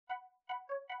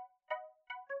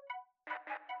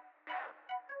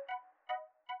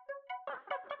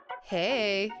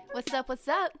Hey, What's up? What's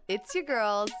up? it's your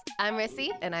girls. I'm Rissy,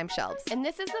 And I'm Shelbs. and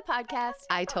this is the podcast.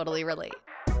 I totally relate.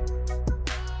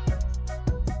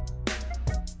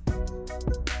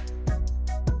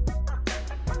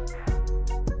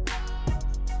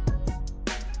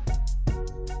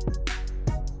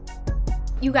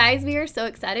 You guys, we are so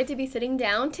excited to be sitting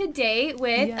down today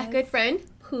with Yes. a good friend,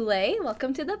 Pule.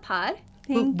 Welcome to the pod.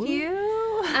 Thank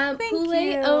you. Thank Pule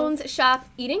you. owns shop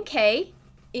Eden K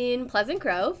in Pleasant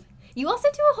Grove. You also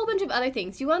do a whole bunch of other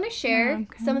things. Do you want to share I'm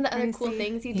some of the other crazy. cool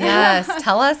things you do? Yes,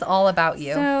 tell us all about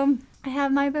you. So I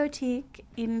have my boutique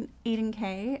in Eden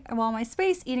K, my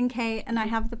space Eden K, and I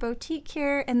have the boutique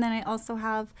here, and then I also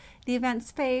have the event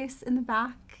space in the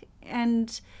back,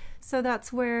 and so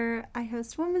that's where I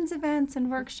host women's events and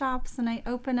workshops, and I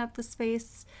open up the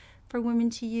space for women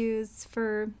to use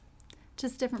for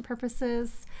just different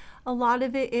purposes. A lot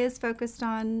of it is focused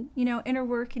on, inner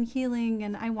work and healing,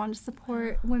 and I want to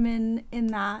support women in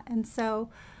that.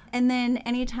 And then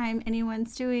anytime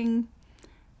anyone's doing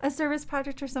a service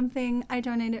project or something, I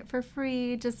donate it for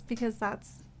free just because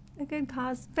that's a good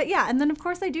cause. But yeah, and then of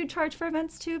course I do charge for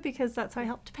events too because that's how I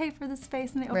help to pay for the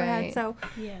space and the overhead. Right. So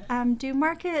Yeah. do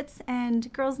markets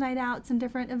and girls' night outs and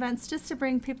different events just to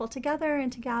bring people together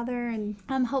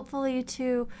and hopefully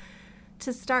to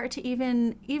start to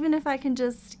even if I can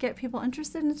just get people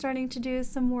interested in starting to do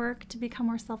some work to become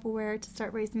more self-aware, to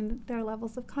start raising their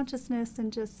levels of consciousness,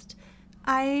 and just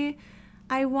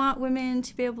I want women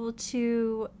to be able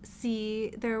to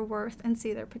see their worth and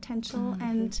see their potential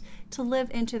and to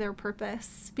live into their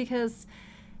purpose because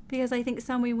I think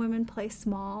so many women play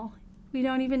small. We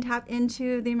don't even tap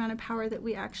into the amount of power that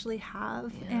we actually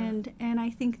have. Yeah. And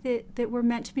I think that we're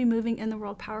meant to be moving in the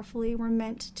world powerfully. We're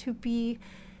meant to be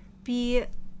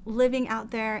living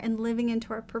out there and living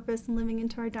into our purpose and living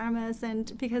into our dharmas,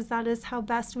 and because that is how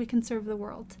best we can serve the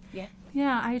world. Yeah.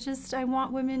 I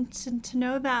want women to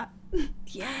know that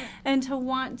Yeah. and to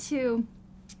want to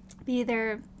be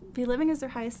living as their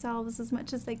highest selves as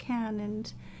much as they can.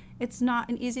 And it's not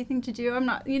an easy thing to do. I'm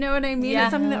not, you know what I mean? Yeah.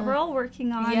 It's something that we're all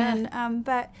working on. Yeah. And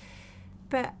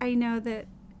but I know that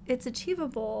it's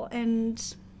achievable, and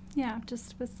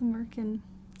just with some work, and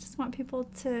just want people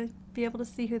to be able to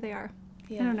see who they are.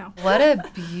 Yeah. I don't know. What a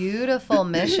beautiful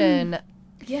mission.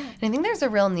 Yeah. And I think there's a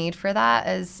real need for that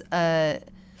as a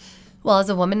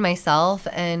woman myself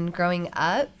and growing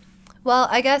up. Well,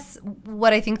 I guess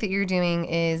what I think that you're doing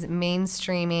is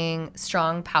mainstreaming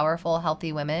strong, powerful,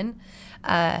 healthy women.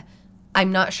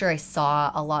 I'm not sure I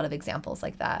saw a lot of examples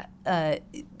like that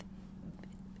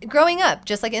growing up,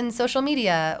 just like in social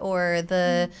media or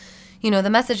the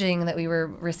messaging that we were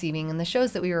receiving and the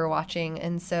shows that we were watching.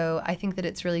 And so I think that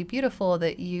it's really beautiful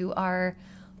that you are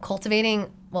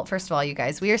cultivating. Well, first of all, you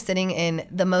guys, we are sitting in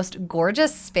the most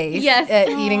gorgeous space Yes. at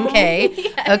Eden K.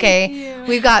 Yes. Okay.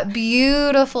 We've got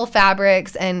beautiful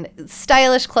fabrics and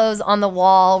stylish clothes on the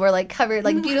wall. We're like covered,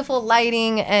 like beautiful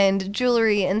lighting and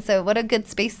jewelry. And so what a good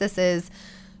space this is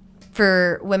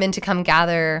for women to come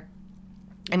gather.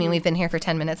 I mean, we've been here for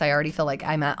 10 minutes. I already feel like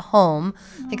I'm at home.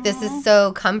 Like, this is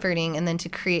so comforting. And then to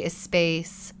create a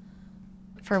space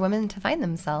for women to find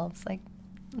themselves. Like,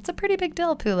 it's a pretty big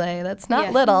deal, Pule. That's not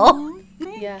Yeah. little.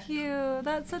 Thank Yeah. you.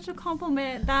 That's such a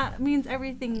compliment. That means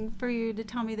everything for you to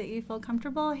tell me that you feel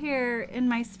comfortable here in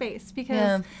my space, because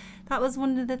Yeah. that was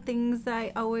one of the things that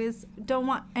I always don't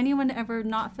want anyone to ever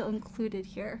not feel included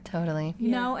here. Totally. You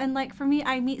know, and like for me,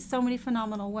 I meet so many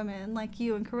phenomenal women like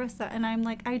you and Carissa, and I'm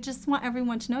like, I just want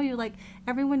everyone to know you. Like,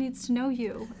 everyone needs to know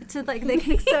you to like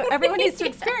so everyone needs to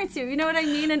experience you. You know what I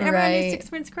mean? And everyone needs Right. to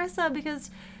experience Carissa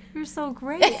because you're so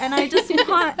great, and I just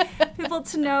want people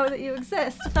to know that you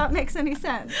exist. If that makes any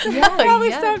sense. Yeah, Probably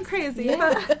yes. sound crazy,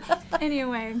 Yeah. but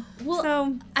anyway. Well,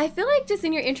 So I feel like just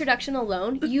in your introduction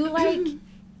alone, you like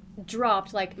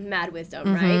dropped like mad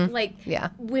wisdom, right? Like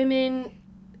Yeah. women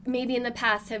maybe in the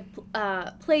past have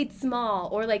played small,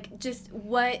 or like just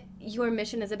what your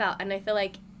mission is about. And I feel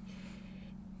like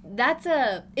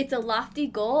it's a lofty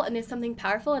goal and it's something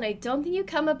powerful, and I don't think you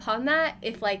come upon that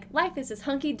if like life is just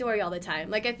hunky-dory all the time.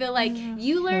 Like, I feel like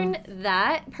you learn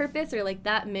that purpose or like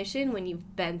that mission when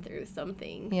you've been through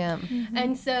something. Yeah.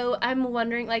 And so I'm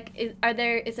wondering, like, is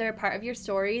there a part of your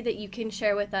story that you can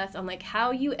share with us on like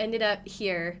how you ended up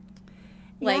here,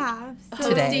 like yeah,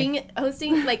 so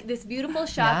hosting like this beautiful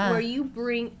shop Yeah. where you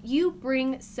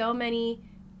bring so many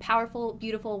powerful,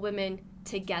 beautiful women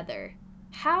together.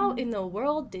 How in the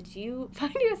world did you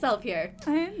find yourself here?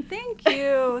 Thank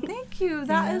you. Thank you.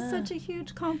 That is such a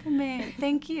huge compliment.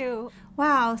 Thank you.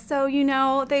 Wow. So, you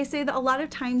know, they say that a lot of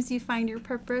times you find your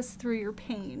purpose through your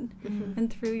pain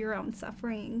and through your own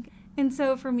suffering. And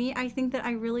so for me, I think that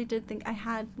I really did think I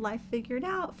had life figured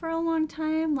out for a long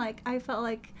time. Like, I felt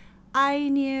like I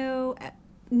knew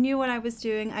what I was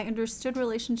doing. I understood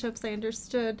relationships. I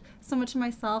understood so much of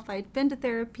myself. I'd been to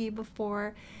therapy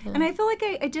before. Yeah. And I feel like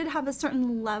I did have a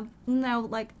certain level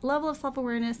of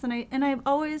self-awareness. And I've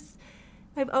always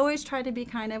tried to be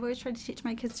kind. I've always tried to teach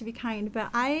my kids to be kind, but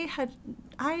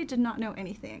I did not know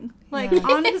anything. Like,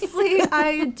 honestly,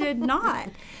 I did not.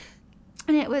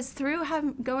 And it was through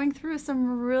going through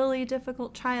some really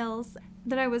difficult trials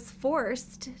that I was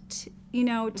forced to,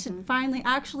 to finally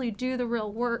actually do the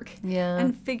real work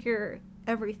and figure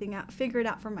it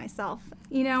out for myself.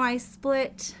 You know, I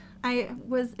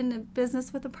was in a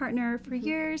business with a partner for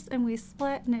years, and we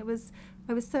split, and I was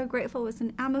so grateful. It was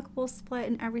an amicable split,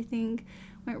 and everything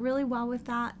went really well with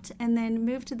that. And then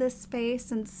moved to this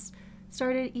space and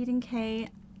started Eden K.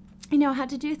 You know, had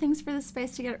to do things for the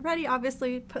space to get it ready.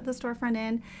 Obviously, put the storefront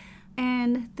in.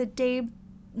 And the day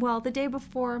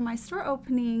before my store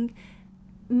opening,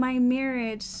 my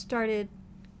marriage started.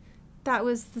 That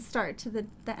was the start to the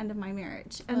end of my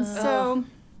marriage. And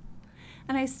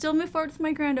and I still moved forward with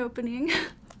my grand opening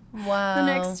the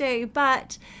next day.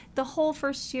 But the whole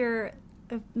first year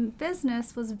of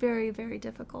business was very, very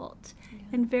difficult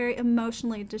and very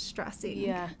emotionally distressing.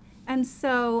 Yeah. And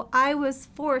so I was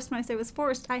forced, when I say was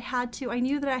forced, I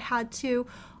knew that I had to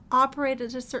operate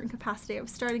at a certain capacity. I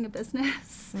was starting a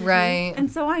business. Right.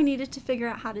 And so I needed to figure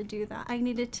out how to do that. I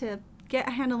needed to get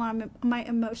a handle on my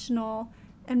emotional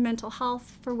and mental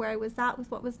health for where I was at with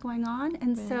what was going on.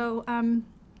 And so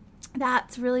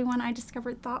that's really when I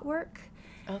discovered thought work.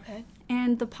 Okay.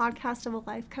 And the podcast of a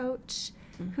life coach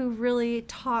who really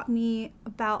taught me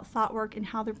about thought work and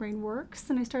how the brain works.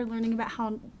 And I started learning about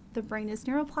how the brain is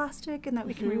neuroplastic and that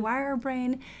we can rewire our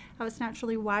brain, how it's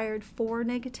naturally wired for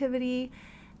negativity.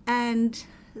 And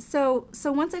so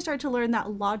once I started to learn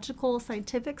that logical,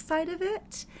 scientific side of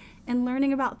it, and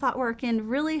learning about thought work and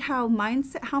really how much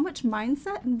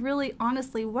mindset and really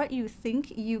honestly what you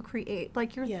think you create.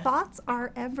 Like, your thoughts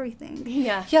are everything.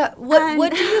 Yeah. Yeah.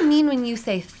 What do you mean when you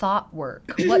say thought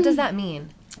work? What does that mean?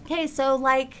 Okay, so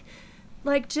like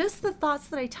just the thoughts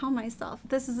that I tell myself.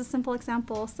 This is a simple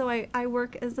example. So I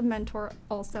work as a mentor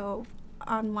also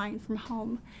online from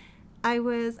home. I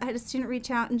had a student reach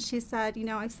out and she said,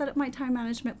 I've set up my time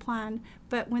management plan,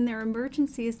 but when there are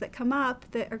emergencies that come up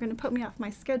that are going to put me off my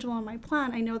schedule and my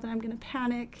plan, I know that I'm going to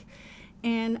panic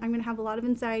and I'm going to have a lot of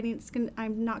anxiety.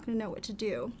 I'm not going to know what to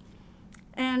do.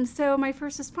 And so my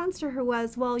first response to her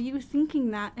was, well, you thinking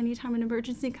that anytime an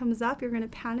emergency comes up, you're going to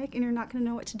panic and you're not going to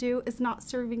know what to do is not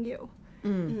serving you.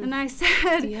 And I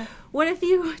said, what if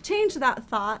you change that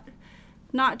thought?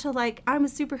 Not to I'm a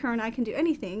superhero and I can do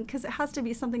anything, because it has to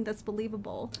be something that's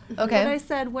believable. Okay. But I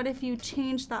said, what if you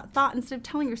change that thought? Instead of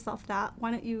telling yourself that,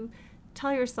 why don't you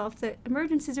tell yourself that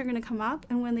emergencies are going to come up,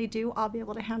 and when they do, I'll be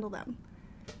able to handle them.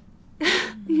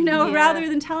 Rather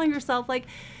than telling yourself,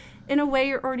 in a way,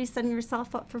 you're already setting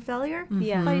yourself up for failure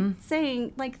by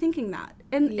saying, thinking that.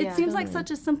 And it seems like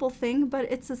such a simple thing, but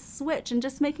it's a switch, and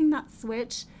just making that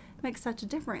switch makes such a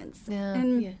difference.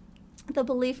 And the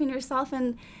belief in yourself,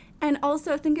 and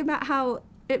also think about how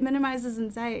it minimizes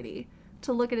anxiety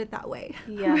to look at it that way.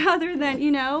 Rather than,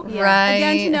 Right.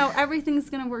 again, to know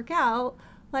everything's going to work out.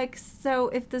 So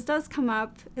if this does come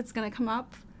up, it's going to come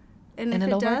up. And if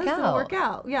it does, it'll work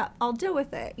out. Yeah, I'll deal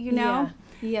with it, Yeah.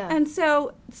 And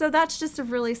so that's just a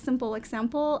really simple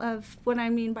example of what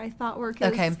I mean by thought work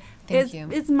is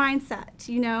mindset,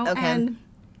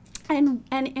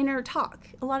 and inner talk.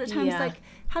 A lot of times,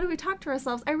 how do we talk to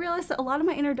ourselves? I realized that a lot of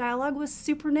my inner dialogue was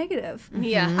super negative.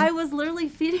 Yeah. I was literally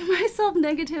feeding myself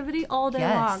negativity all day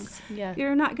long. Yeah.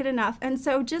 You're not good enough. And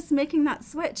so just making that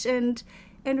switch and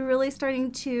really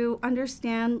starting to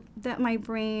understand that my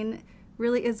brain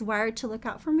really is wired to look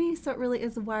out for me. So it really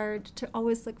is wired to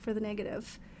always look for the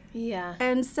negative. Yeah.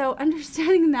 And so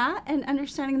understanding that and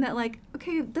understanding that,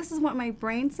 okay, this is what my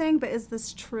brain's saying, but is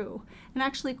this true? And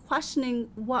actually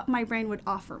questioning what my brain would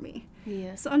offer me.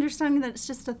 Yeah. So understanding that it's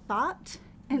just a thought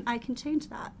and I can change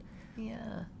that.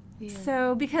 Yeah.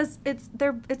 So because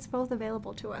it's both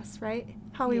available to us, right?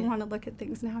 How we want to look at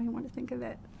things and how we want to think of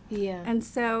it. Yeah. And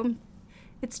so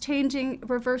it's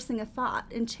reversing a thought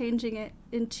and changing it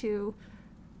into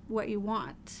what you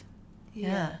want.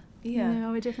 Yeah.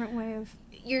 Yeah. A different way of...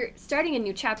 You're starting a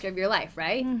new chapter of your life,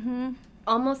 right? Mm-hmm.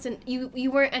 Almost,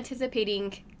 you weren't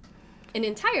anticipating an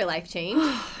entire life change.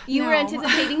 You were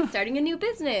anticipating starting a new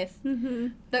business. Mm-hmm.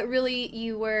 But really,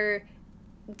 you were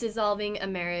dissolving a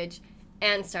marriage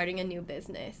and starting a new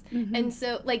business. Mm-hmm. And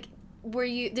so,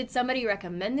 did somebody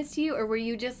recommend this to you, or were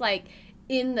you just like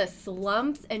in the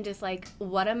slumps and just like,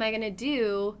 what am I going to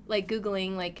do? Like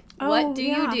Googling, like, what do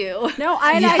you do? No,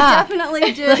 I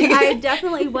definitely did. I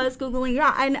definitely was Googling.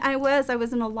 Yeah, and I was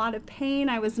in a lot of pain.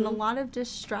 I was in a lot of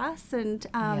distress, and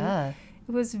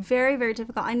it was very, very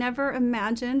difficult. I never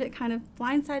imagined, it kind of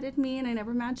blindsided me, and I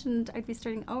never imagined I'd be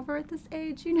starting over at this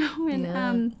age, you know.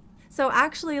 And so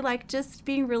actually, like, just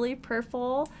being really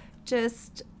prayerful,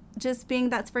 just being,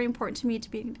 that's very important to me,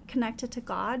 to be connected to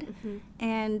God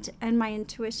and my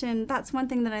intuition. That's one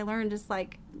thing that I learned, is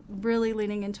like really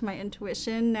leaning into my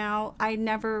intuition now. I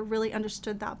never really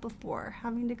understood that before,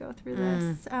 having to go through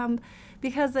this,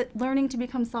 because learning to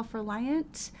become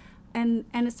self-reliant, and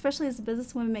especially as a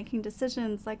businesswoman making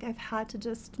decisions, like I've had to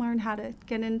just learn how to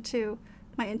get into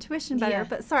my intuition better. Yeah.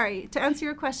 But sorry, to answer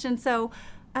your question, so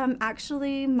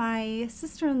actually my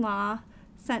sister-in-law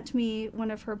sent me one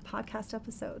of her podcast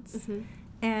episodes,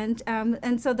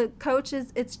 and so the coach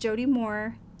it's Jody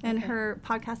Moore, and her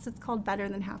podcast is called Better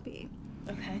Than Happy.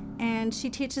 Okay. And she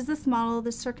teaches this model,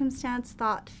 the circumstance,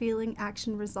 thought, feeling,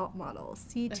 action, result model,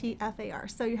 CTFAR.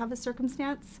 So you have a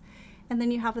circumstance, and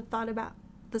then you have a thought about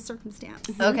the circumstance.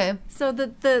 Okay. So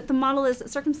the model is that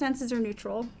circumstances are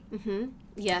neutral.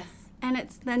 Yes. And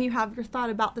then you have your thought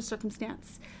about the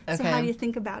circumstance. Okay. So how do you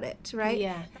think about it, right?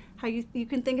 Yeah. How you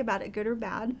can think about it, good or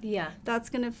bad. Yeah. That's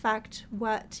going to affect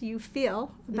what you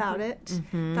feel about it.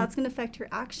 That's going to affect your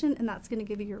action, and that's going to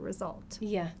give you your result.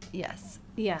 Yeah. Yes.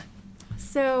 Yeah.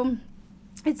 So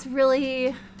it's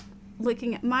really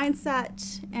looking at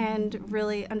mindset and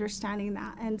really understanding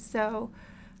that. And so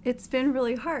it's been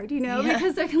really hard, you know,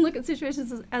 because I can look at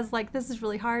situations as like, this is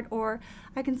really hard, or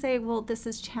I can say, well, this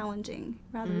is challenging,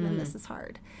 rather than this is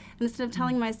hard. And instead of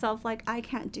telling myself, like, I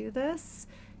can't do this,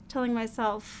 telling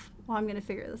myself, well, I'm going to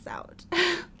figure this out.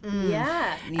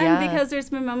 Yeah. And because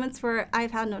there's been moments where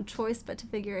I've had no choice but to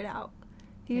figure it out,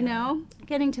 you know,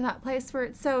 getting to that place where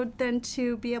it's so, then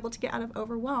to be able to get out of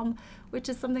overwhelm, which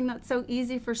is something that's so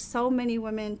easy for so many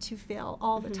women to feel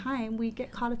all the time. We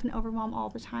get caught up in overwhelm all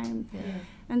the time. Yeah.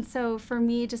 And so for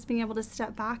me, just being able to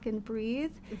step back and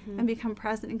breathe and become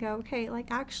present and go, okay,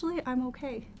 like, actually, I'm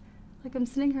okay. Like, I'm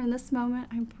sitting here in this moment,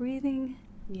 I'm breathing,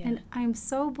 and I'm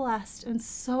so blessed and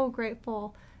so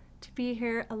grateful to be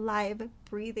here alive,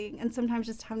 breathing, and sometimes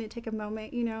just having to take a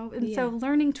moment, you know. And so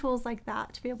learning tools like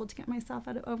that to be able to get myself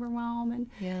out of overwhelm,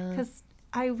 and because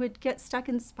I would get stuck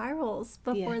in spirals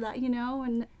before that, you know,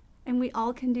 and we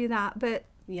all can do that. But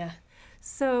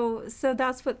so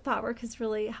that's what thought work has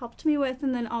really helped me with.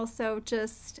 And then also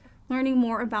just learning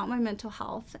more about my mental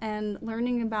health and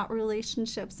learning about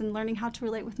relationships and learning how to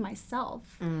relate with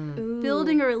myself.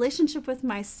 Building a relationship with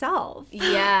myself.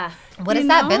 Yeah. What has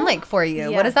that been like for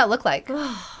you? What does that look like?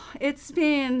 It's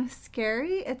been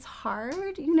scary. It's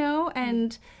hard, you know,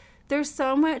 and there's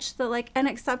so much that, like, and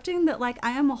accepting that, like,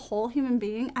 I am a whole human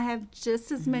being. I have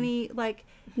just as many, like,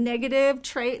 negative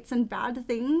traits and bad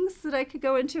things that I could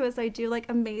go into as I do, like,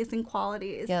 amazing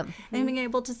qualities. Yep. And being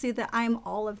able to see that I'm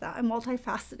all of that. I'm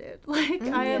multifaceted. Like,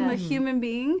 I am a human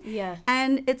being. Yeah.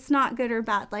 And it's not good or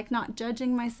bad. Like, not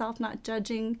judging myself, not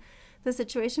judging the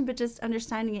situation, but just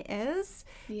understanding it is.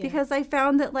 Yeah. Because I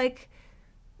found that, like,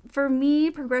 for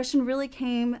me, progression really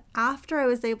came after I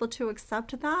was able to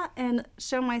accept that and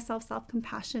show myself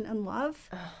self-compassion and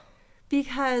love.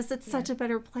 Because it's such a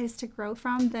better place to grow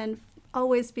from than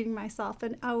always beating myself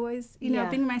and always, you know,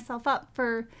 beating myself up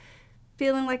for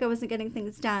feeling like I wasn't getting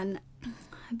things done.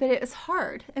 But it was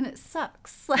hard and it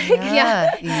sucks. Like,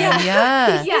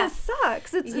 it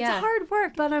sucks. It's hard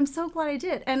work, but I'm so glad I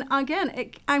did. And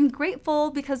again, I'm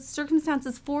grateful because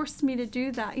circumstances forced me to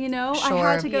do that. You know, I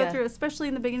had to go through, especially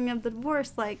in the beginning of the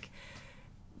divorce, like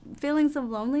feelings of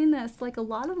loneliness, like a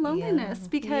lot of loneliness,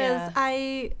 because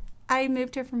I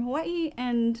moved here from Hawaii,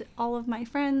 and all of my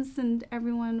friends and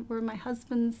everyone were my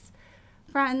husband's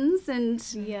friends, and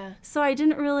so I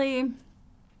didn't really.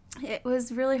 It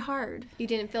was really hard. You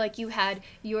didn't feel like you had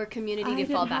your community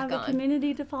to fall back on. I didn't have a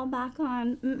community to fall back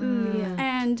on.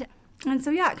 And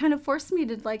so, it kind of forced me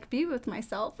to, like, be with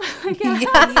myself, I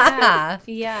guess.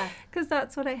 Because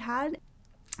that's what I had.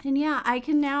 And, I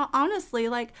can now, honestly,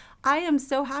 like, I am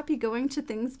so happy going to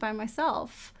things by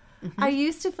myself. I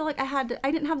used to feel like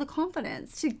I didn't have the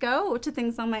confidence to go to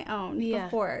things on my own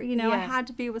before. You know, I had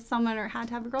to be with someone or had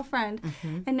to have a girlfriend.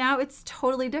 And now it's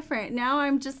totally different. Now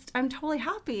I'm totally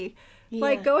happy,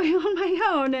 like, going on my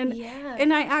own.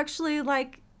 And I actually,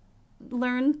 like,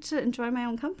 learned to enjoy my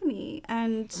own company.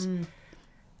 And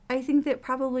I think that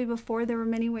probably before there were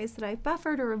many ways that I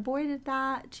buffered or avoided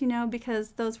that, you know,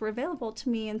 because those were available to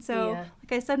me. And so,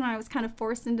 like I said, when I was kind of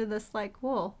forced into this, like,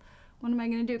 well, what am I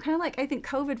going to do? Kind of like, I think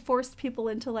COVID forced people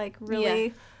into like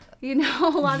really, you know,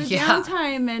 a lot of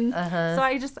downtime. And so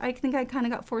I think I kind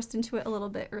of got forced into it a little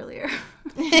bit earlier.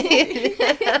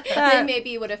 Then maybe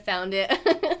you would have found it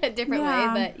a different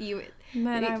way,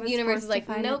 but I was universe forced is like,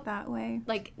 to find nope, it that way.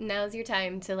 like now's your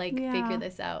time to like figure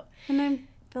this out. And I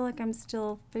feel like I'm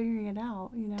still figuring it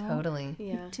out, you know. Totally.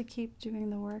 Yeah. To keep doing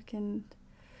the work and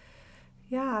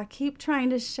keep trying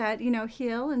to shed, you know,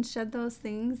 heal and shed those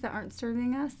things that aren't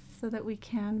serving us so that we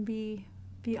can be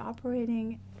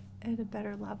operating at a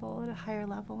better level, at a higher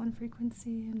level and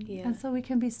frequency, and so we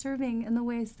can be serving in the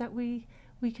ways that we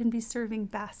can be serving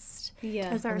best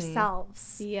as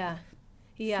ourselves. Yeah.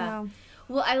 Yeah. So,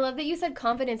 well, I love that you said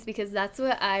confidence, because that's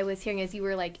what I was hearing as you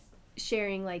were like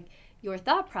sharing like your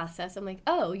thought process. I'm like,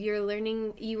 oh, you were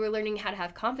learning how to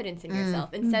have confidence in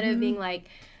yourself instead of being like,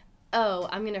 oh,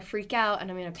 I'm going to freak out and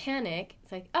I'm going to panic.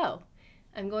 It's like, oh,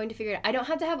 I'm going to figure it out. I don't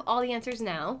have to have all the answers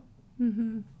now.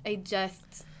 I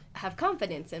just have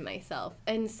confidence in myself.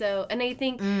 And so, and I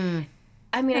think,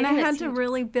 I mean, and I had to huge.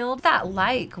 really build That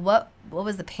like, what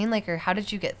was the pain like, or how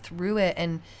did you get through it,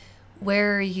 and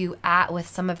where are you at with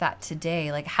some of that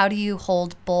today? Like, how do you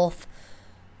hold both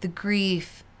the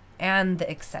grief and the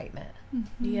excitement?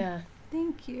 Yeah.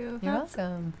 Thank you. You're That's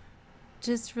welcome.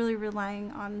 just really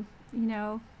relying on, you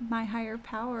know, my higher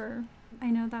power. I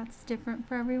know that's different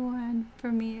for everyone.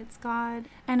 For me, it's God.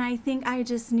 And I think I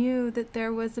just knew that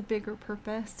there was a bigger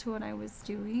purpose to what I was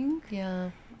doing.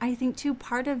 Yeah. I think, too,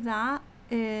 part of that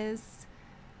is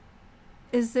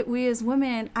that we as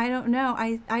women, I don't know.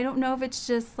 I don't know if it's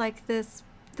just like this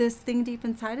thing deep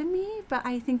inside of me, but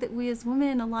I think that we as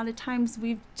women, a lot of times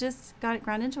we've just got it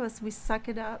ground into us. We suck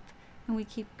it up and we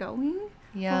keep going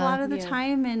a lot of the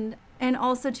time. And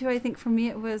also, too, I think for me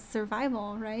it was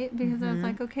survival, right? Because I was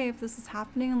like, okay, if this is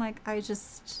happening, like I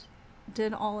just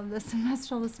did all of this,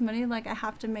 invested all this money, like I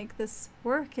have to make this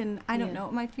work, and I don't know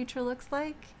what my future looks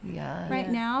like right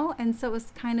now. And so it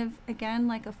was kind of, again,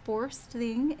 like a forced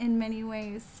thing in many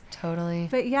ways. Totally.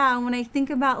 But yeah, when I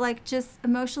think about like just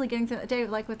emotionally getting through the day,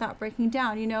 like without breaking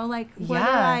down, you know, like what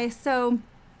I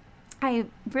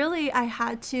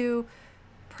had to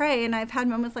pray, and I've had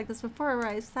moments like this before where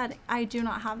I've said, I do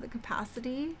not have the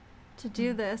capacity to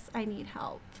do this. I need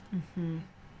help.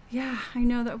 Yeah, I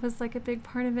know that was like a big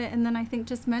part of it. And then I think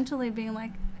just mentally being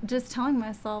like, just telling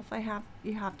myself, I have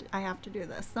to do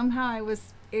this. Somehow I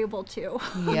was able to.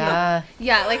 Yeah.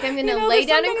 Yeah, like I'm gonna lay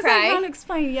down and cry. I can't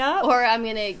explain. Or I'm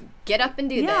gonna get up and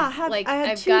do this. I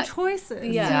had two choices.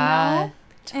 Yeah. You know?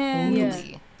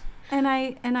 Totally. And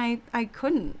I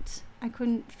couldn't. I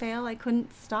couldn't fail. I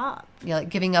couldn't stop. Yeah, like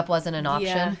giving up wasn't an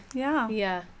option. Yeah.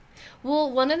 Yeah.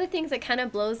 Well, one of the things that kind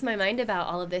of blows my mind about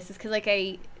all of this is because like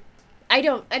I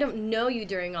don't know you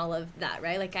during all of that,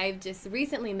 right? Like I've just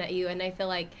recently met you, and I feel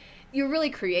like you're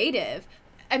really creative.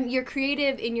 You're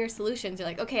creative in your solutions. You're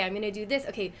like, okay, I'm gonna do this.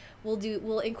 Okay,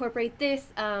 we'll incorporate this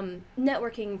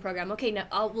networking program. Okay, now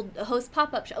we'll host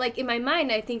pop-up show. Like in my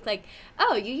mind, I think like,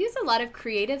 oh, you use a lot of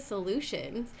creative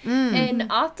solutions,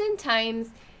 and oftentimes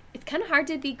it's kind of hard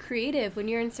to be creative when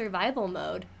you're in survival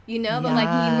mode, you know. But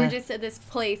like you were just at this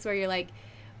place where you're like,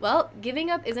 well, giving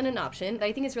up isn't an option.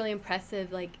 I think it's really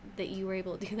impressive, like, that you were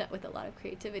able to do that with a lot of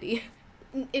creativity.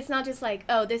 It's not just like,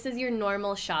 oh, this is your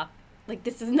normal shop. Like,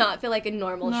 this does not feel like a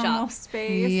normal shop.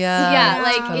 Space. Yeah,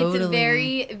 like, totally. It's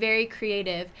very, very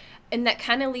creative. And that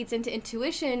kind of leads into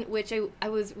intuition, which I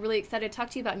was really excited to talk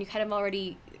to you about, and you kind of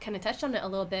already kind of touched on it a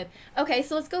little bit. Okay,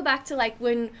 so let's go back to, like,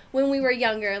 when we were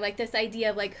younger, like, this idea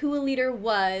of, like, who a leader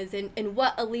was and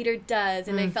what a leader does.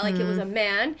 And I felt like it was a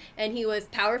man, and he was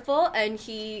powerful, and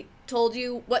he told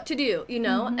you what to do, you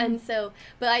know? And so,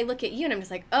 but I look at you, and I'm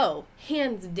just like, oh,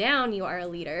 hands down, you are a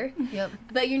leader. Yep.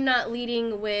 But you're not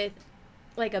leading with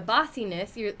like a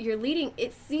bossiness. You're leading,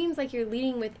 it seems like you're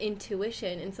leading with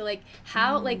intuition. And so like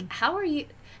how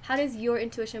does your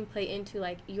intuition play into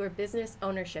like your business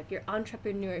ownership, your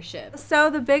entrepreneurship? So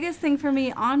the biggest thing for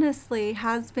me, honestly,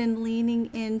 has been leaning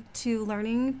into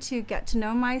learning to get to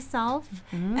know myself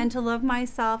and to love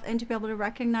myself and to be able to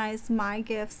recognize my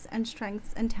gifts and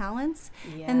strengths and talents.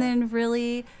 And then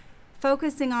really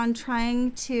focusing on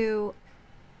trying to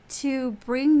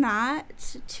bring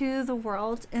that to the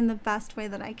world in the best way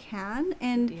that I can.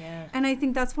 And I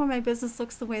think that's why my business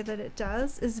looks the way that it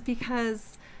does, is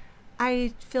because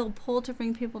I feel pulled to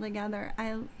bring people together.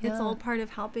 It's all part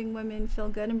of helping women feel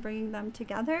good and bringing them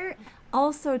together.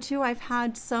 Also, too, I've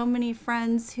had so many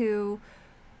friends who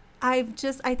I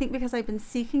think because I've been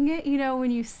seeking it, you know,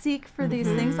 when you seek for these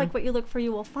things, like what you look for,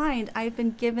 you will find. I've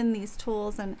been given these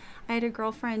tools, and I had a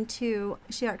girlfriend too.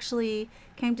 She actually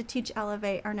came to teach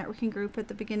Elevate, our networking group, at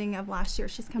the beginning of last year.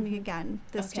 She's coming again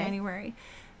this January.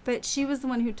 But she was the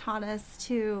one who taught us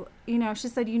to, she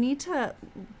said, you need to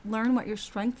learn what your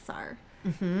strengths are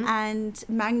and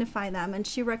magnify them. And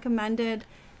she recommended,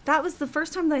 that was the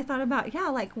first time that I thought about,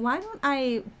 why don't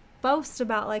I boast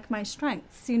about like my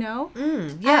strengths, Yeah.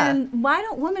 And why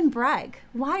don't women brag?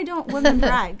 Why don't women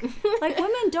brag? Like,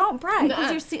 women don't brag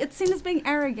because it's seen as being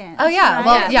arrogant. Oh yeah, right?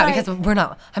 well yeah, Like, because I'm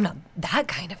not that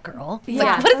kind of girl. It's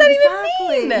Yeah. like, what does that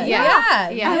Exactly. even mean? Yeah.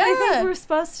 And I think we're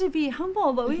supposed to be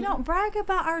humble, but we don't brag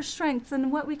about our strengths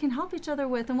and what we can help each other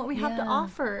with and what we have to Yeah.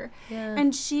 offer. Yeah.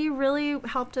 And she really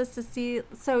helped us to see.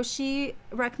 So she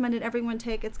recommended everyone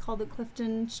take. It's called the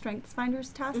Clifton Strengths Finders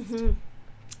Test.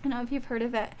 I don't know if you've heard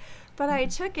of it, but I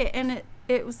took it, and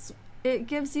it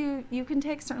gives you can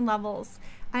take certain levels.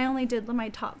 I only did my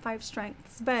top 5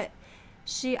 strengths, but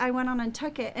I went on and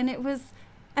took it, and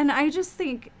I just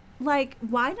think, like,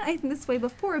 why didn't I think this way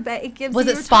before? But it gives Was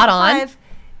you it your spot top on? 5.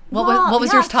 What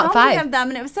was your top so many 5? of them,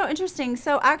 and it was so interesting.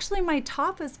 So actually, my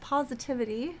top is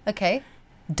positivity. Okay.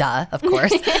 Duh, of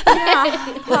course.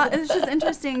 It's just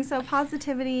interesting. So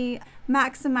positivity,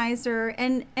 maximizer,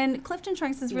 and Clifton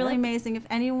Strengths is really amazing if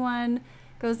anyone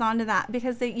goes on to that,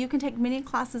 because you can take mini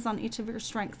classes on each of your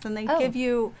strengths, and they give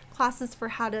you classes for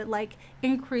how to like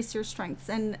increase your strengths,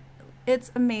 and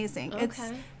it's amazing. Okay.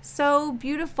 It's so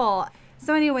beautiful.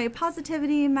 So anyway,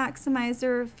 positivity,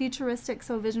 maximizer, futuristic,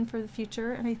 so vision for the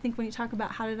future. And I think when you talk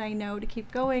about how did I know to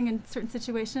keep going in certain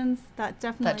situations, that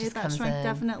strength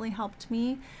definitely helped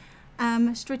me.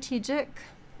 Strategic.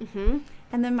 And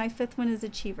then my 5th one is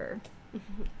achiever.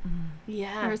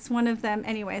 Yeah. Or it's one of them.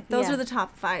 Anyway, those are the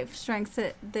top 5 strengths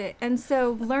and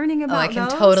so learning about I can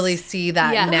those, totally see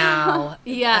that now.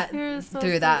 You're so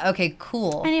through that. Okay,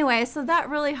 cool. Anyway, so that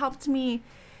really helped me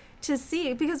to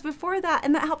see, because before that,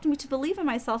 and that helped me to believe in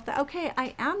myself that, okay,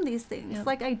 I am these things. Yep.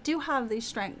 Like, I do have these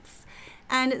strengths.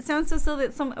 And it sounds so silly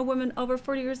that a woman over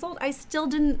 40 years old, I still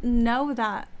didn't know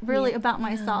that really about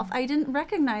myself. I didn't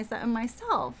recognize that in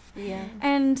myself. Yeah.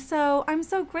 And so I'm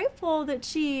so grateful that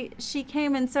she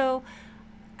came. And so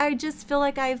I just feel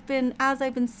like as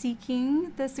I've been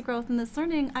seeking this growth and this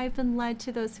learning, I've been led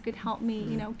to those who could help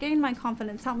me, gain my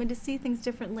confidence, help me to see things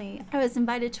differently. I was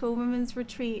invited to a women's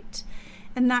retreat,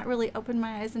 and that really opened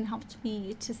my eyes and helped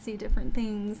me to see different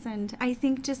things. And I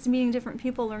think just meeting different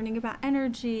people, learning about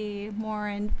energy more,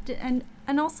 and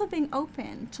also being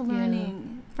open to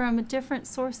learning from different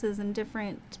sources and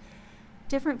different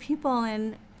people.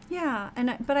 And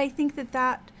but I think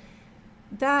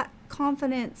that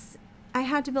confidence, I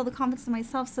had to build the confidence in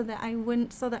myself so that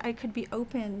I could be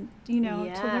open, to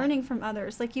learning from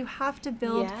others. Like, you have to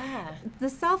build the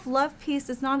self-love piece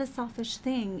is not a selfish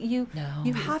thing. You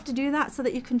have to do that so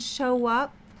that you can show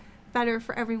up better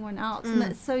for everyone else. And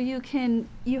that, so you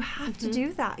have to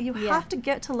do that. You have to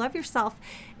get to love yourself.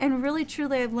 And really,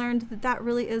 truly, I've learned that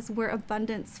really is where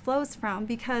abundance flows from,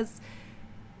 because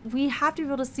we have to be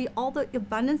able to see all the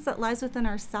abundance that lies within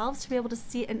ourselves to be able to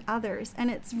see it in others.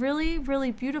 And it's really,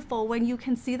 really beautiful when you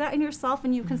can see that in yourself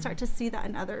and you can start to see that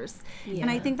in others. And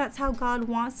I think that's how God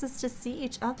wants us to see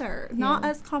each other, not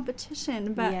as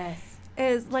competition, but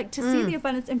is like to see the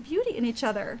abundance and beauty in each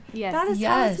other. That is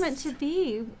how it's meant to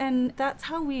be. And that's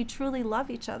how we truly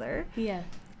love each other.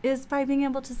 Is by being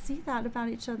able to see that about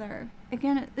each other.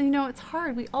 Again, it's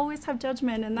hard. We always have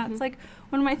judgment, and that's like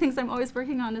one of my things I'm always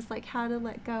working on, is like how to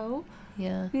let go,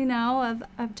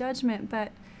 of judgment.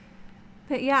 But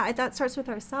that starts with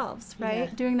ourselves,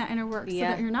 right? Doing that inner work so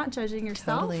that you're not judging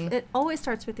yourself. Totally. It always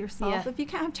starts with yourself. If you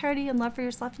can't have charity and love for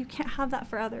yourself, you can't have that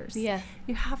for others.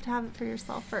 You have to have it for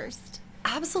yourself first.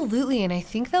 Absolutely. And I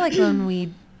think that like when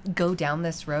we go down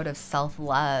this road of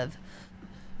self-love,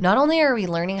 not only are we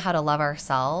learning how to love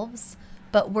ourselves,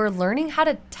 but we're learning how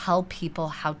to tell people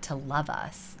how to love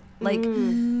us. Like,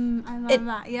 I love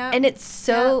that. Yeah. And it's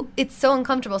so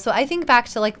uncomfortable. So I think back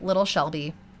to like little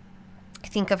Shelby. I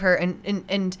think of her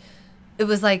and it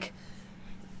was like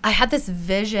I had this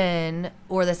vision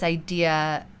or this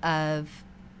idea of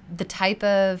the type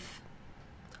of,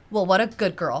 well, what a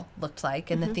good girl looked like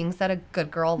and the things that a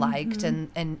good girl liked and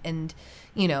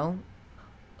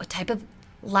what type of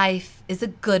life is a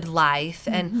good life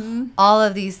and all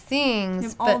of these things. You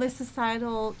have all the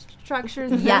societal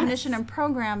structures and definition and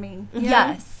programming.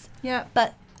 Yes. Yeah.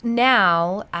 But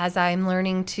now, as I'm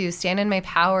learning to stand in my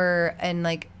power and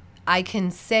like I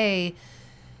can say,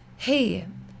 hey,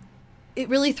 it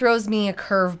really throws me a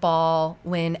curveball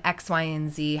when X, Y,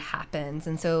 and Z happens.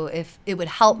 And so if it would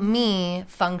help me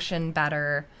function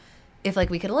better if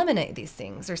like we could eliminate these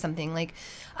things or something, like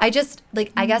I just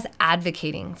like I guess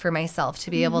advocating for myself to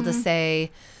be able to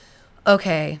say,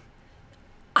 okay,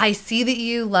 I see that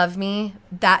you love me.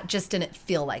 That just didn't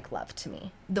feel like love to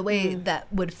me. The way that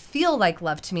would feel like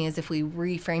love to me is if we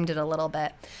reframed it a little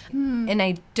bit. And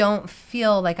I don't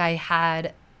feel like I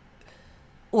had,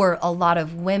 or a lot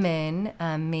of women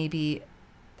maybe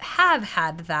have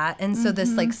had that. And so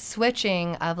this like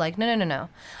switching of like, no.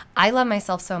 I love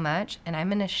myself so much, and I'm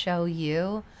going to show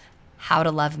you how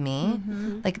to love me.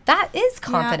 Like that is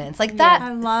confidence. Like that.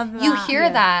 I love that. You hear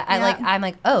that. Yeah. I'm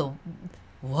like, oh,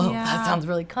 whoa, Yeah. that sounds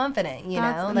really confident,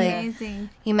 That's know? amazing. Like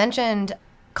you mentioned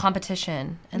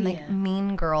competition and like Yeah.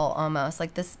 mean girl almost.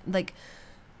 Like this, like,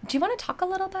 do you want to talk a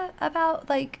little bit about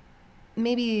like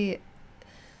maybe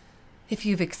if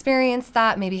you've experienced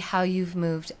that, maybe how you've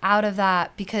moved out of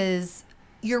that, because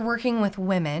you're working with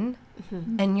women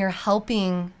and you're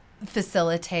helping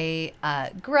facilitate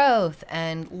growth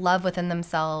and love within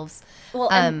themselves. Well,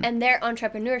 and their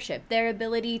entrepreneurship, their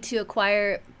ability to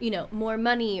acquire, more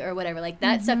money or whatever, like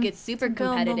that stuff gets super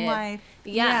Build the competitive. life.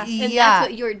 Yeah. Yes. And Yeah. that's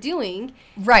what you're doing.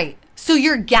 Right. So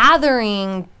you're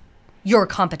gathering your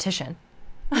competition,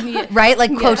 Yeah. right?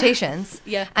 Like quotations.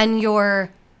 Yeah. And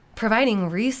you're providing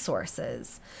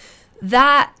resources.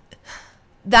 That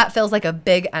feels like a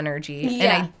big energy. And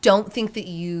Yeah. I don't think that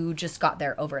you just got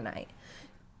there overnight.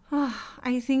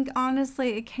 I think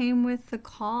honestly it came with the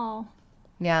call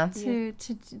Yeah. to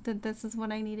that this is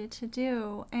what I needed to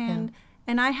do, and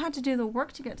I had to do the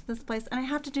work to get to this place, and I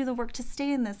have to do the work to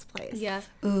stay in this place. Yeah.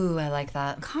 Ooh, I like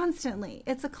that. Constantly.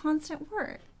 It's a constant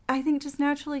work. I think just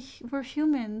naturally we're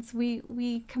humans.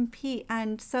 We compete,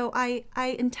 and so I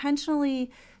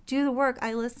intentionally do the work.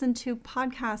 I listen to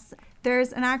podcasts.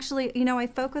 And actually, I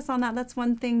focus on that. That's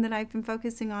one thing that I've been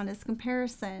focusing on is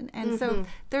comparison. And so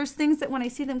there's things that when I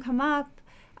see them come up,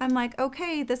 I'm like,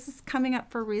 okay, this is coming up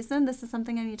for a reason. This is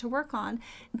something I need to work on.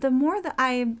 The more that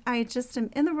I just am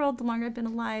in the world, the longer I've been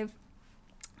alive,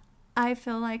 I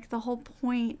feel like the whole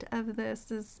point of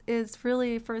this is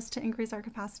really for us to increase our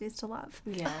capacities to love.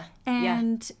 Yeah.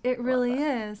 And it really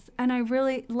is. And I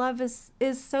really, love is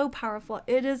so powerful.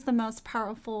 It is the most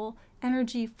powerful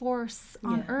energy force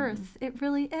on earth. It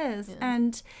really is. Yeah.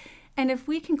 And if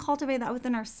we can cultivate that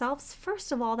within ourselves,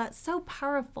 first of all, that's so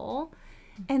powerful.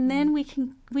 And then we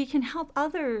can help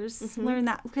others learn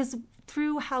that, because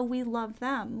through how we love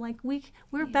them, like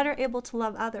we're better able to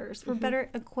love others. We're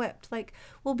better equipped. Like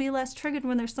we'll be less triggered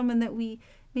when there's someone that we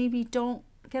maybe don't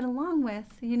get along with,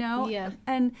 Yeah.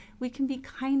 And we can be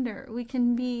kinder. We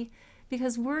can be,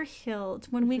 because we're healed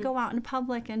when we go out in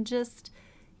public and just,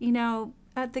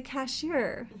 at the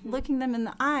cashier, looking them in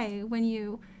the eye when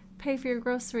you pay for your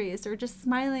groceries, or just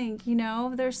smiling,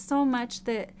 there's so much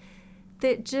that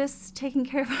just taking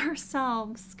care of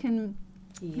ourselves can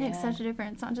make such a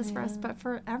difference, not just for us, but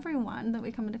for everyone that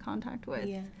we come into contact with.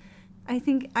 Yeah. I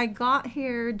think I got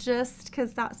here just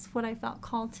because that's what I felt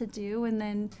called to do. And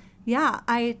then,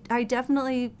 I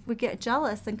definitely would get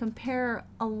jealous and compare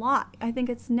a lot. I think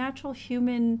it's natural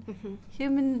human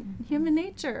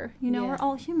nature. We're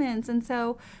all humans. And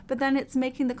so, but then it's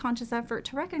making the conscious effort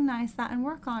to recognize that and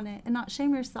work on it and not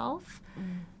shame yourself,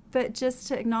 but just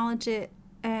to acknowledge it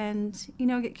and,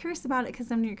 get curious about it, because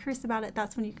then when you're curious about it,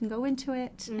 that's when you can go into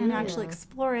it and actually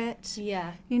explore it.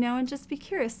 Yeah. And just be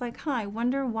curious, like, I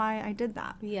wonder why I did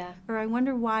that. Yeah. Or I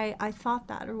wonder why I thought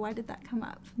that, or why did that come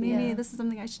up? Maybe this is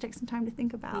something I should take some time to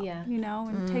think about,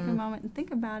 and take a moment and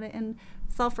think about it and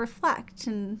self-reflect.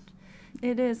 And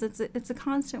it's a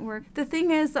constant work. The thing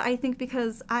is, I think,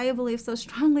 because I believe so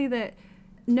strongly that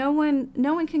no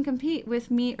one can compete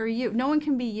with me or you. No one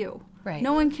can be you. Right.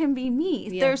 No one can be me.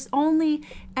 Yeah. There's only,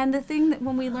 and the thing that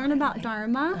when we learn about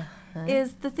Dharma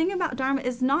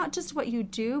is not just what you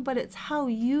do, but it's how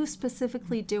you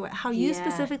specifically do it, how you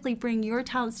specifically bring your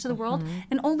talents to the world,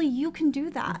 and only you can do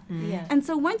that. Yeah. And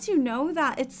so once you know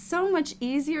that, it's so much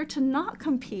easier to not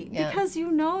compete, because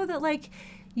you know that, like,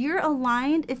 you're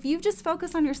aligned. If you just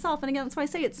focus on yourself, and again, that's why I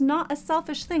say it's not a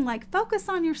selfish thing. Like, focus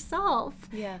on yourself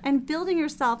and building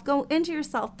yourself. Go into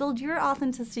yourself. Build your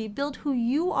authenticity. Build who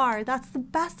you are. That's the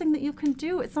best thing that you can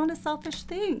do. It's not a selfish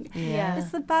thing. Yeah.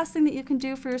 It's the best thing that you can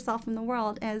do for yourself in the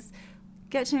world is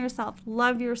get to know yourself,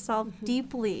 love yourself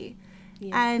deeply,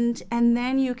 and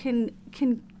then you can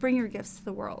bring your gifts to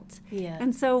the world. Yeah.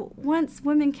 And so once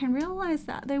women can realize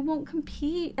that, they won't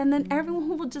compete, and then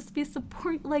everyone will just be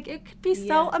support. Like, it could be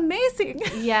so amazing.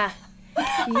 Yeah.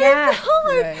 I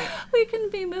feel like Right. we can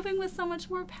be moving with so much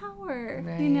more power.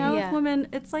 Right. Yeah. If women,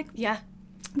 it's like Yeah.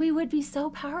 we would be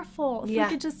so powerful if Yeah.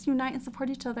 we could just unite and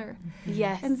support each other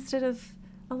Yes. instead of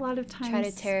a lot of times Try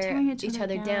to tear tearing each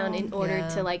other down in order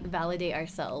to, like, validate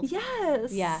ourselves.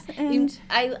 Yes. Yeah. And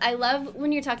I love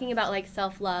when you're talking about, like,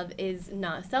 self-love is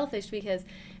not selfish, because,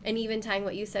 and even tying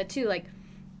what you said too, like,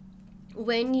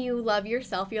 when you love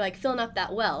yourself, you're like filling up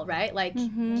that well, right? Like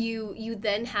you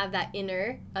then have that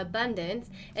inner abundance,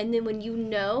 and then when you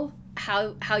know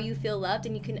how you feel loved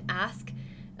and you can ask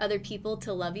other people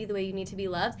to love you the way you need to be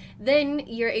loved, then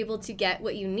you're able to get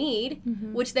what you need,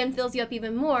 which then fills you up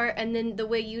even more, and then the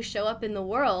way you show up in the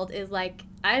world is like,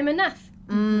 I am enough.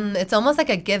 It's almost like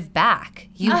a give back.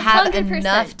 You have 100%.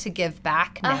 enough to give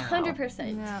back now.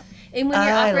 100%. Yeah. And when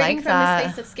you're I operating like from that. the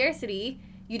space of scarcity,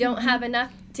 you don't have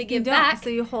enough to give You don't, back. so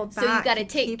you hold back. So you got to you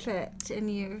take. keep it,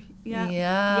 and you. Yeah.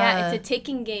 Yeah, it's a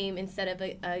taking game instead of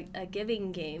a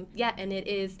giving game. Yeah, and it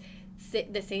is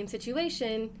the same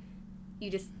situation.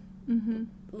 You just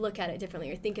look at it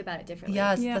differently or think about it differently.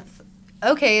 Yes. Yeah.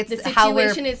 Okay, The it's how we're...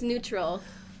 situation is neutral.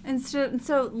 And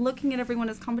so looking at everyone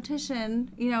as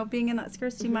competition, being in that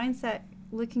scarcity mindset,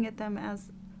 looking at them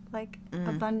as like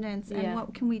abundance and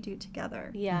what can we do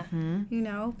together? Yeah.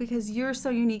 Because you're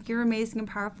so unique, you're amazing and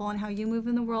powerful in how you move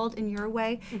in the world in your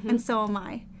way, and so am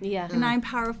I. Yeah. And I'm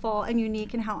powerful and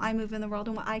unique in how I move in the world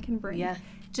and what I can bring,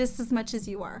 just as much as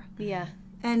you are. Yeah.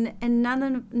 And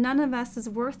none of us is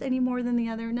worth any more than the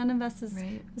other. None of us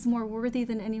is more worthy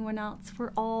than anyone else.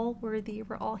 We're all worthy.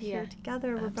 We're all here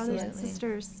together. We're brothers and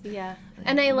sisters. Yeah.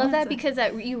 And I love that because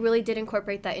you really did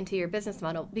incorporate that into your business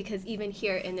model, because even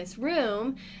here in this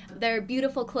room, there are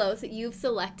beautiful clothes that you've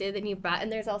selected and you brought.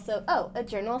 And there's also, a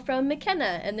journal from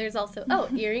McKenna. And there's also,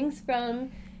 earrings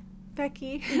from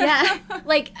Becky. Yeah.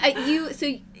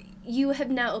 You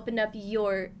have now opened up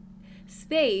your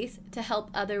space to help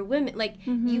other women. Like,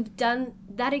 you've done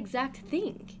that exact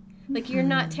thing. Like, you're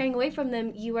not tearing away from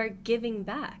them, you are giving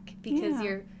back because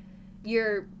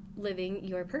you're living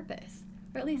your purpose,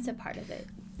 or at least a part of it.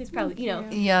 It's probably,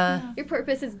 your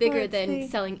purpose is bigger than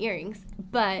selling earrings.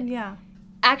 But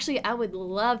actually, I would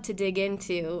love to dig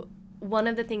into one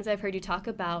of the things I've heard you talk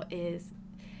about is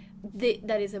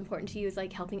that is important to you is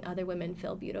like helping other women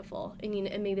feel beautiful, and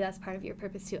and maybe that's part of your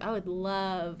purpose too. I would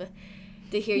love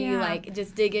to hear you like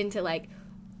just dig into like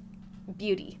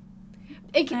beauty.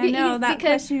 I know that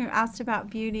question you asked about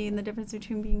beauty and the difference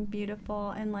between being beautiful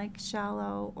and like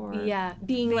shallow or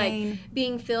being vain. Like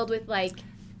being filled with like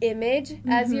image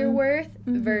as your worth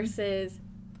versus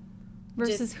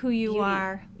who you beauty.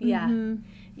 Are. Yeah.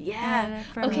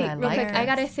 Okay, real quick, I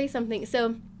gotta say something.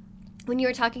 So when you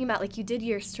were talking about like you did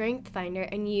your strength finder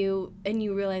and you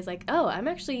realized like, oh, I'm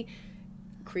actually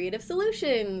creative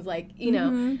solutions, like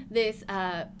this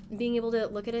being able to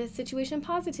look at a situation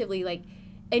positively, like,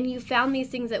 and you found these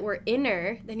things that were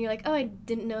inner, then you're like, oh, I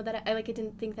didn't know that I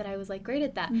didn't think that I was like great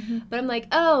at that. But I'm like,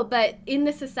 oh, but in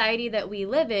the society that we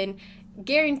live in,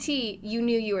 guarantee you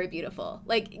knew you were beautiful.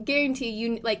 Like, guarantee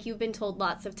you've been told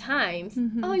lots of times,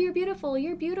 oh, you're beautiful,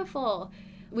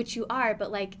 which you are,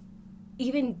 but like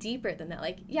even deeper than that,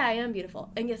 like, yeah, I am beautiful,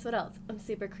 and guess what else? I'm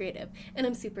super creative, and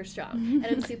I'm super strong, and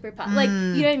I'm super like,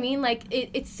 you know what I mean? Like,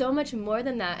 it's so much more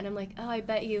than that. And I'm like, oh, I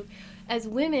bet you, as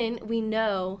women, we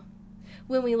know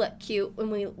when we look cute,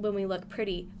 when we look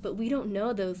pretty, but we don't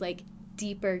know those like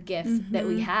deeper gifts that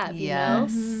we have, you know?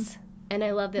 And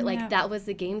I love that, like, that was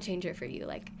the game changer for you.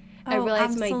 Like, I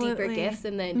realized my deeper gifts,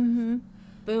 and then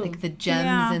boom, like the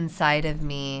gems inside of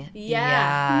me.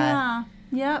 Yep,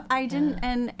 I didn't,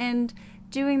 and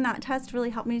doing that test really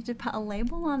helped me to put a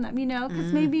label on them,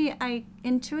 because maybe I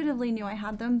intuitively knew I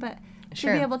had them, but to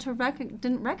be able to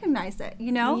didn't recognize it, I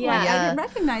didn't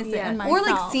recognize it in myself. Or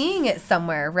like seeing it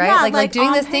somewhere, right? Like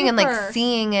doing this thing and like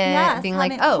seeing it, being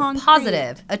like, oh, concrete.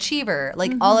 Positive, achiever,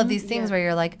 like all of these things where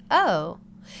you're like, oh.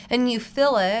 And you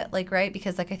feel it, like, right?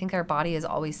 Because like I think our body is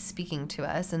always speaking to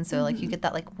us, and so like you get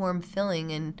that like warm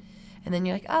feeling, and then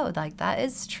you're like, oh, like that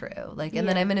is true. Like, and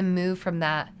then I'm gonna move from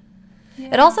that.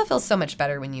 It also feels so much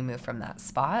better when you move from that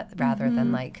spot rather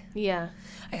than like, I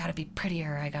gotta be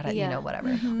prettier, I gotta,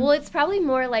 whatever. Well, it's probably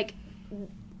more like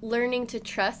learning to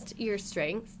trust your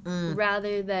strengths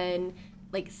rather than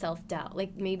like self-doubt.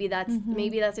 Like maybe that's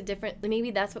a different,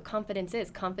 maybe that's what confidence is.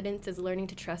 Confidence is learning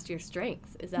to trust your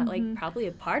strengths. Is that like probably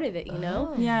a part of it, you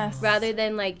know? Yes. Rather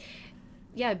than like,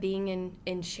 being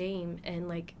in shame and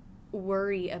like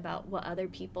worry about what other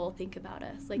people think about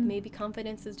us. Like maybe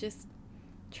confidence is just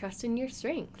trusting your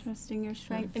strengths. Trusting your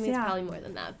strengths. I mean, it's probably more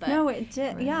than that, but no, it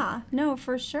did. Right. Yeah, no,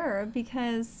 for sure.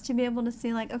 Because to be able to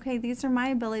see, like, okay, these are my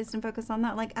abilities and focus on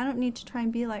that. Like, I don't need to try and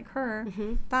be like her.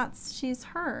 She's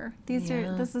her. These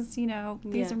are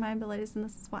my abilities, and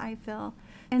this is what I feel.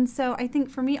 And so I think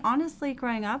for me, honestly,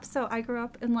 growing up, so I grew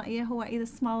up in Laie, Hawaii,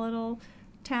 this small little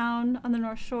town on the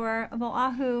North Shore of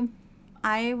Oahu.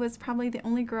 I was probably the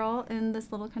only girl in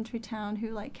this little country town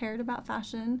who like cared about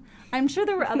fashion. I'm sure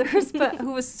there were others, but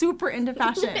who was super into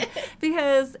fashion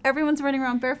because everyone's running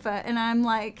around barefoot, and I'm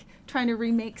like trying to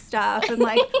remake stuff and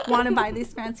like want to buy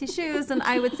these fancy shoes, and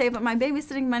I would save up my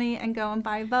babysitting money and go and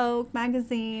buy Vogue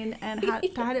magazine and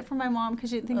had it for my mom because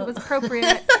she didn't think it was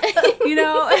appropriate, you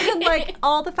know, and like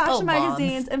all the fashion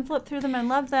magazines and flip through them and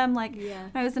love them. Like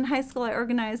when I was in high school, I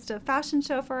organized a fashion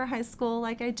show for our high school.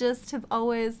 Like I just have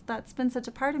always, that's been such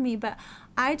a part of me, but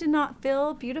I did not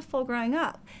feel beautiful growing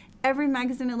up. Every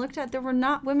magazine I looked at, there were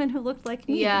not women who looked like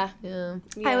me. Yeah.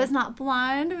 I was not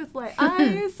blonde with light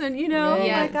eyes, and you know,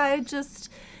 like I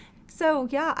just. So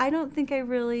yeah, I don't think I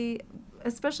really,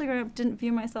 especially growing up, didn't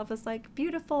view myself as like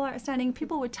beautiful or outstanding.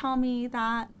 People would tell me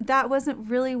that wasn't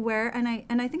really where, and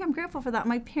I think I'm grateful for that.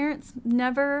 My parents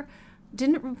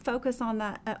didn't focus on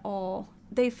that at all.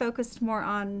 They focused more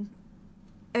on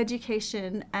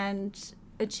education and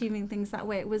achieving things that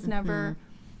way. It was never.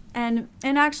 And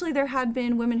actually there had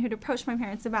been women who'd approached my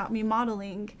parents about me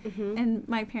modeling, and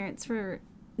my parents were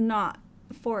not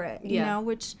for it, you know,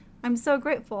 which I'm so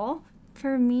grateful.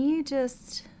 For me,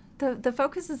 just the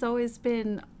focus has always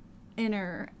been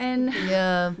inner, and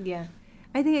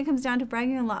I think it comes down to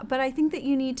bragging a lot, but I think that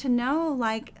you need to know,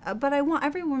 like, but I want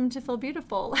every woman to feel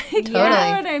beautiful. Like, you know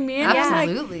what I mean?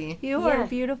 Absolutely. Like, you are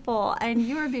beautiful, and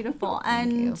you are beautiful.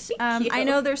 And I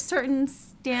know there's certain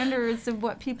standards of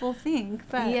what people think,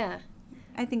 but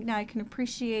I think now I can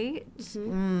appreciate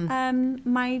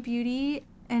my beauty,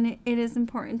 and it is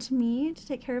important to me to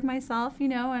take care of myself, you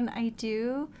know, and I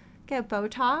do get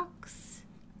Botox.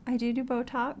 I do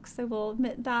Botox, I will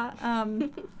admit that.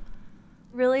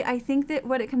 Really, I think that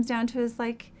what it comes down to is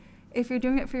like if you're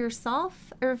doing it for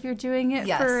yourself or if you're doing it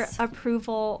for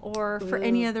approval or for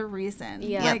any other reason.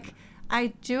 Like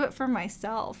I do it for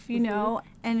myself, you know,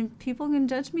 and people can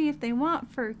judge me if they want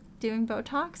for doing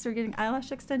Botox or getting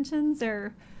eyelash extensions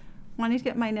or wanting to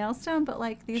get my nails done, but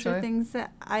like these are things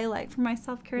that I like for my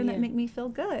self-care and that make me feel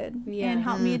good and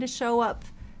help me to show up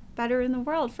better in the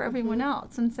world for everyone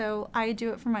else. And so I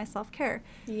do it for my self-care.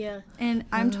 And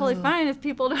I'm totally fine if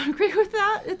people don't agree with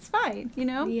that. It's fine, you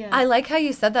know? I like how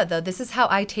you said that, though. This is how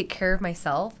I take care of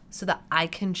myself so that I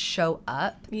can show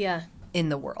up in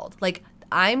the world. Like,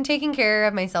 I'm taking care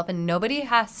of myself, and nobody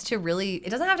has to really, it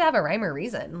doesn't have to have a rhyme or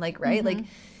reason, like, right? Like,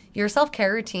 your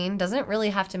self-care routine doesn't really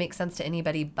have to make sense to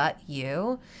anybody but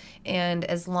you. And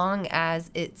as long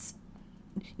as it's,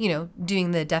 you know,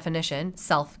 doing the definition,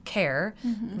 self-care,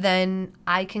 then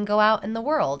I can go out in the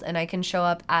world and I can show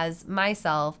up as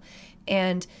myself.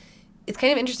 And it's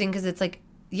kind of interesting because it's like,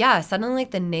 suddenly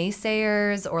like the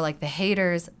naysayers or like the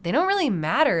haters, they don't really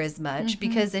matter as much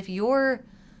because if you're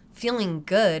feeling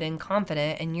good and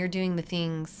confident and you're doing the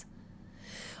things,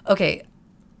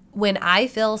 when I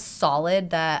feel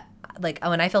solid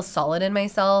when I feel solid in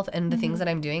myself and the things that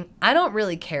I'm doing, I don't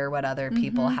really care what other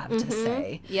people have to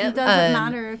say. It doesn't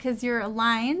matter because you're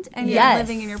aligned and you're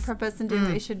living in your purpose and doing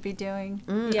what you should be doing.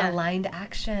 Aligned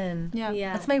action.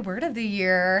 That's my word of the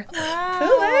year.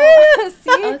 Wow.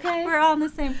 See? We're all on the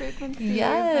same frequency.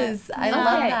 Yes. I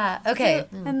love that. Okay.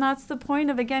 So, and that's the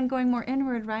point of, again, going more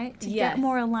inward, right? To get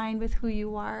more aligned with who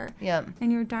you are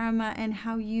and your dharma and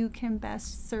how you can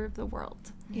best serve the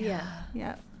world.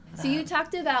 So you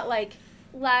talked about like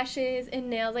lashes and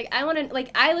nails. Like I want to,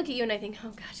 like I look at you and I think, oh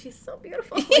God, she's so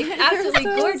beautiful, like absolutely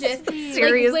gorgeous.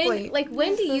 Seriously.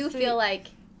 When do you feel like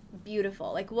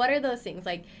beautiful? Like what are those things?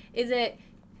 Like is it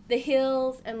the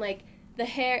heels and like the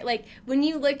hair? Like when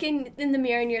you look in the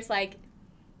mirror and you're just like,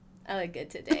 I look good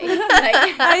today.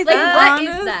 Like what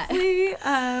is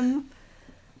that?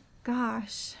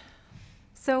 Gosh.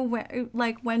 So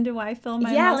when do I feel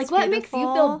my most like what beautiful? makes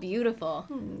you feel beautiful?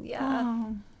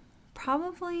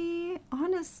 Probably,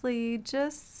 honestly,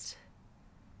 just,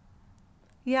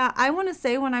 I want to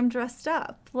say when I'm dressed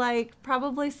up. Like,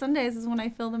 probably Sundays is when I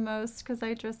feel the most because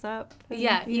I dress up. And,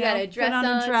 you got to dress put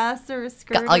on a dress or a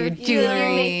skirt. Got all your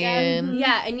jewelry.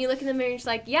 And you look in the mirror and you're just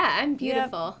like, I'm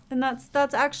beautiful. And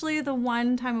that's actually the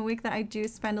one time a week that I do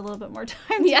spend a little bit more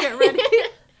time to get ready.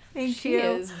 Thank you. She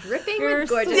is dripping with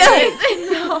gorgeousness.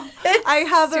 I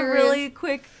have a really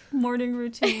quick morning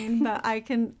routine that I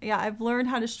can, I've learned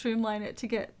how to streamline it to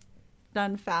get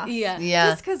done fast.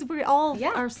 Just because we all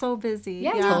are so busy.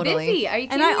 You're busy. Are you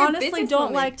kidding? And I honestly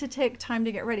don't like to take time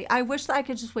to get ready. I wish that I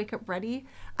could just wake up ready.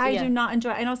 I do not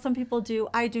enjoy it. I know some people do.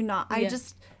 I do not. I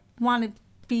just want to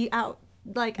be out.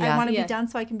 Like, I want to be done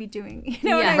so I can be doing. You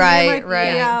know what I mean?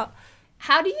 Right.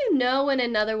 How do you know when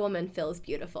another woman feels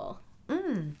beautiful?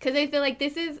 Because I feel like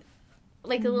this is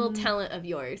like a little talent of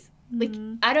yours. Like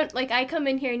I don't, like I come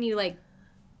in here and you like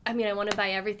I mean, I want to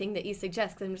buy everything that you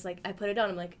suggest because I'm just like, I put it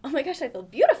on. I'm like, oh my gosh, I feel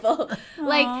beautiful.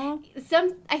 Like,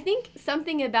 I think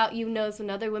something about you knows when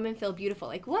other women feel beautiful.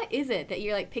 Like, what is it that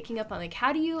you're like picking up on? Like,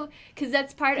 how do you, because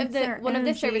that's part of one of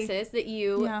the services that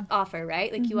you offer,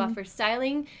 right? Like, you offer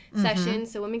styling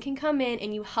sessions so women can come in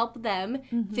and you help them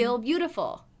feel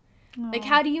beautiful. Like,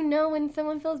 how do you know when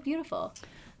someone feels beautiful?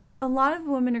 A lot of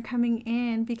women are coming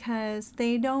in because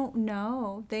they don't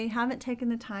know. They haven't taken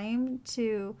the time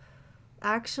to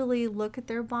actually look at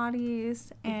their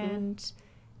bodies and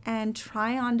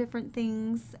try on different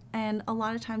things. And a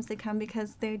lot of times they come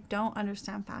because they don't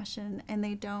understand fashion and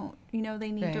they don't,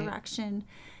 they need direction.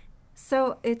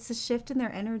 So it's a shift in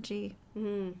their energy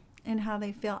and how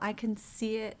they feel. I can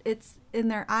see it. It's in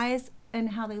their eyes and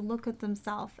how they look at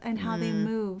themselves and how they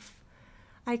move.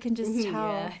 I can just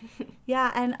tell.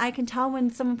 Yeah, and I can tell when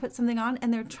someone puts something on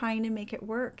and they're trying to make it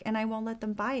work, and I won't let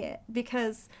them buy it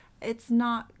because it's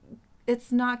not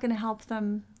going to help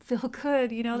them feel good.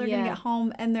 They're going to get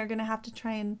home and they're going to have to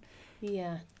try and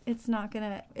it's not going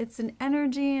to, it's an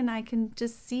energy, and I can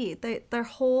just see their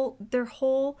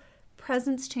whole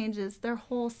presence changes, their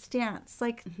whole stance,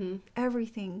 like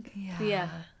everything.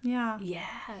 Yeah.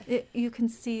 You can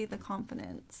see the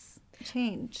confidence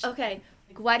change. Okay.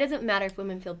 Why does it matter if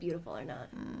women feel beautiful or not?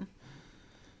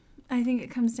 I think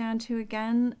it comes down to,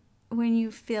 again, when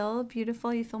you feel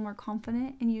beautiful, you feel more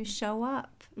confident and you show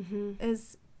up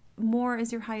as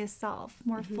your highest self,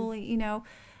 more fully.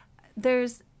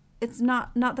 It's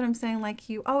not that I'm saying like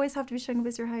you always have to be showing up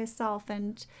as your highest self,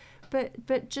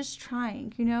 but just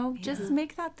trying, just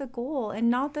make that the goal, and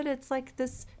not that it's like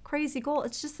this crazy goal.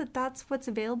 It's just that that's what's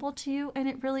available to you, and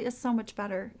it really is so much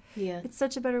better. Yeah, it's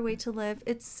such a better way to live.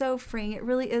 It's so freeing. It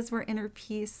really is where inner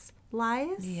peace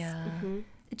lies.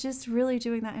 Just really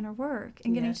doing that inner work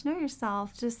and getting to know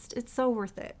yourself. It's so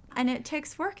worth it, and it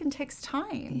takes work and takes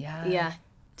time. It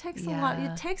takes a lot.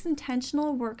 It takes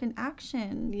intentional work and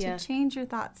action to change your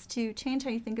thoughts, to change how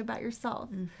you think about yourself,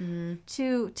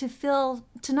 to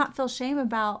not feel shame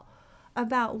about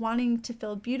wanting to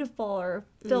feel beautiful or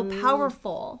feel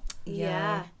powerful.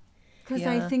 Because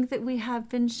I think that we have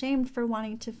been shamed for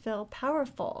wanting to feel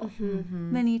powerful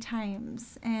many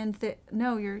times, and that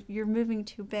no, you're moving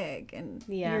too big, and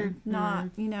you're not.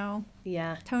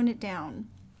 Tone it down.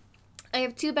 I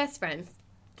have two best friends.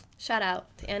 Shout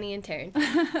out to Annie and Taryn.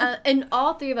 And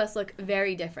all three of us look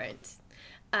very different.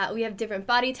 We have different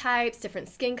body types, different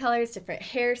skin colors, different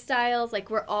hairstyles. Like,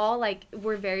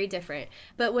 we're very different.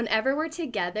 But whenever we're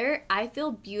together, I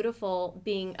feel beautiful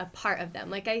being a part of them.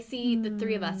 Like, I see the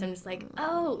three of us, I'm just like,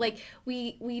 oh, like,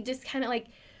 we just kind of, like,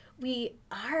 we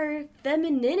are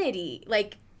femininity.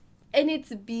 Like, and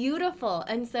it's beautiful.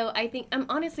 And so I think,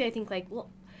 like,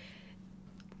 well,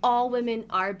 all women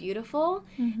are beautiful,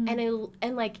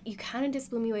 and like, you kind of just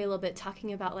blew me away a little bit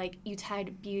talking about, like, you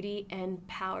tied beauty and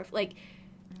power. Like,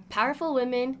 powerful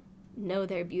women know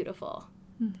they're beautiful.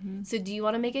 So do you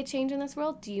want to make a change in this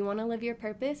world? Do you want to live your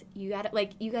purpose? You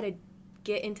gotta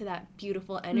get into that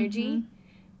beautiful energy,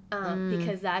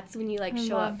 because that's when you like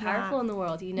show up powerful in the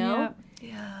world,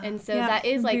 and so that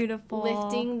is like beautiful.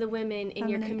 Lifting the women in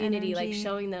your community, energy. Like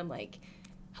showing them, like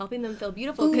helping them feel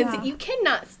beautiful, because you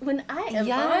cannot, when I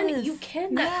am on, you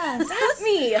cannot stop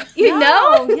me, you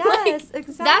know? Yes, like,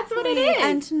 exactly. That's what it is.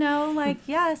 And to know, like,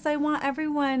 yes, I want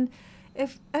everyone,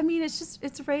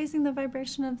 it's raising the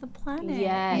vibration of the planet.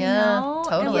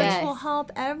 Totally. And which will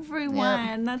help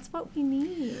everyone. That's what we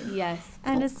need. Yes.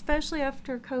 And especially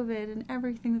after COVID and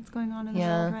everything that's going on in the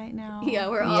world right now. Yeah,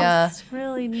 we're all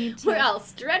really need to. We're all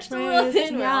stretched a little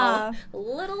thin. We're all a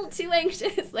little too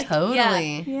anxious. Like,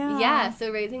 totally. Yeah.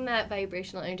 So raising that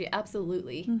vibrational energy,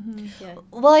 absolutely. Yeah.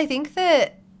 Well, I think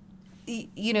that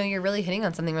you're really hitting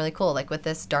on something really cool, like with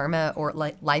this dharma, or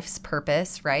like life's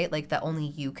purpose, right? Like that only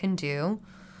you can do.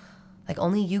 Like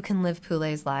only you can live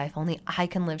Poulet's life. Only I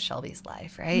can live Shelby's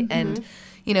life, right? And,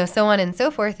 so on and so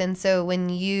forth. And so when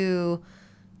you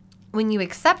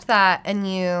accept that and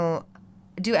you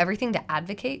do everything to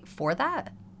advocate for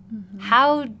that,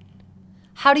 how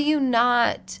do you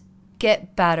not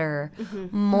get better,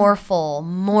 more full,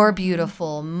 more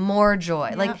beautiful, more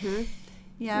joy? Like,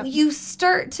 you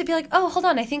start to be like, oh, hold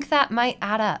on, I think that might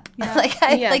add up. I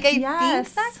think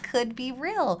that could be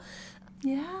real.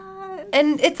 Yeah.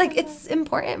 And it's like, it's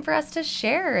important for us to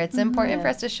share. It's important for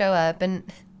us to show up, and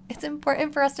it's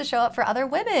important for us to show up for other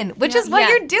women, which is what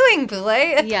you're doing,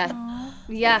 Poulet.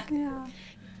 Yeah.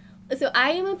 So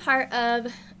I am a part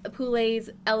of Poulet's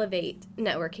Elevate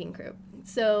networking group.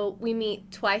 So we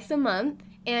meet twice a month,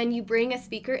 and you bring a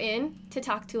speaker in to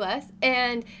talk to us,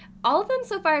 and all of them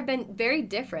so far have been very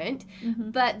different,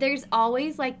 but there's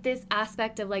always like this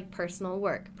aspect of like personal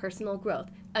work, personal growth,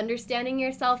 understanding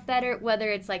yourself better, whether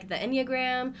it's like the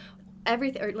Enneagram,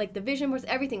 everything, or like the vision boards,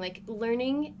 everything, like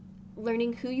learning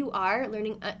who you are,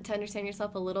 learning to understand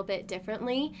yourself a little bit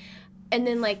differently, and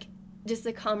then like just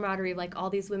the camaraderie of like all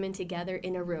these women together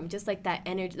in a room, just like that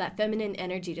energy, that feminine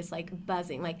energy, just like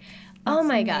buzzing, like, oh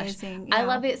my gosh, I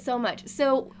love it so much.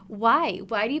 So why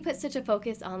do you put such a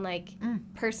focus on like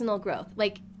personal growth?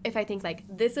 Like, if I think like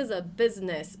this is a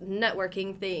business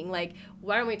networking thing, like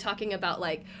why aren't we talking about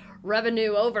like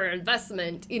revenue over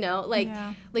investment, you know, like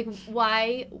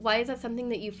why is that something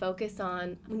that you focus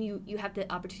on when you have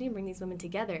the opportunity to bring these women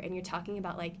together and you're talking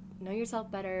about like know yourself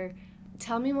better?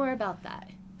 Tell me more about that.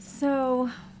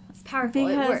 So it's powerful,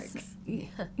 it works.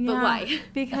 But why?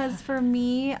 Because for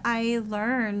me, I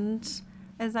learned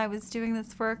as I was doing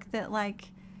this work that like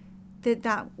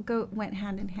that went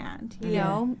hand in hand, you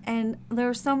know? And there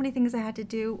were so many things I had to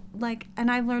do, like,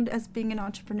 and I've learned as being an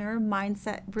entrepreneur,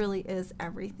 mindset really is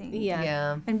everything.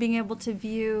 Yeah. And being able to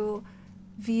view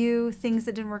things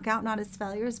that didn't work out not as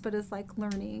failures, but as like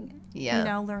learning, you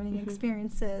know, learning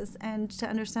experiences, and to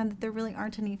understand that there really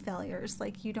aren't any failures.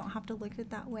 Like, you don't have to look at it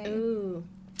that way. Ooh.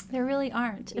 There really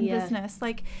aren't in business.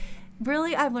 Like,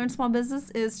 really, I've learned small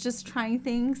business is just trying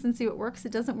things and see what works.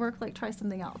 It doesn't work, like, try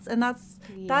something else. And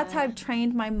that's how I've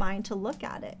trained my mind to look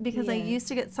at it, because I used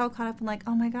to get so caught up in like,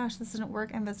 oh my gosh, this didn't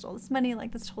work. I invested all this money.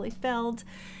 Like, this totally failed.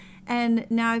 And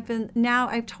now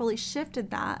I've totally shifted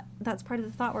that. That's part of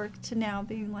the thought work to now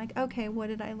being like, okay, what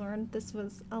did I learn? This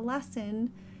was a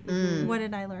lesson. What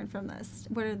did I learn from this?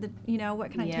 What are the, you know,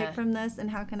 what can I take from this, and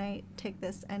how can I take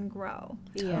this and grow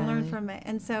and learn from it?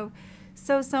 And so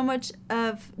much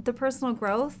of the personal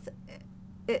growth,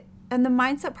 and the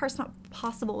mindset part's not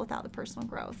possible without the personal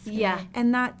growth. Yeah.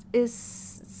 And that is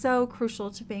so crucial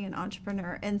to being an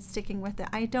entrepreneur and sticking with it.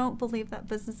 I don't believe that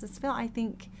businesses fail. I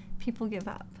think people give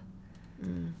up.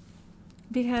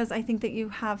 Because I think that you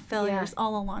have failures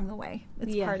all along the way.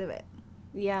 It's part of it.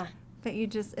 Yeah. But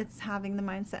it's having the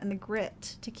mindset and the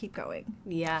grit to keep going.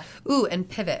 Yeah. Ooh, and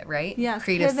pivot, right? Yes.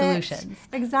 Creative pivot, solutions.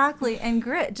 Exactly. And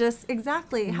grit, just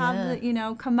exactly. Have the, you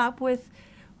know, come up with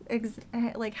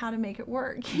like how to make it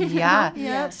work. Yeah.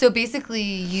 Yep. So basically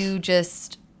you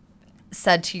just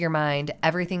said to your mind,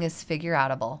 everything is figure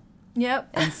outable. Yep.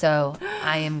 And so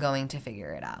I am going to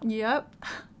figure it out. Yep.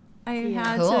 I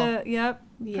had Cool. to,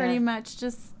 pretty much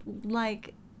just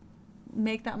like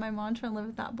make that my mantra and live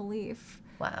with that belief.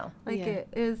 Wow. Like it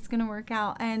is going to work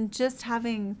out. And just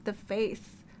having the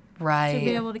faith Right. to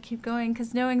be able to keep going,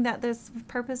 because knowing that this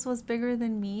purpose was bigger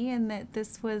than me and that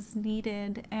this was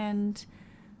needed. And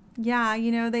yeah,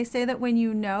 you know, they say that when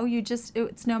you know,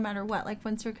 it's no matter what. Like,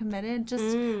 once you're committed,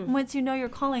 just once you know your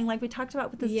calling, like we talked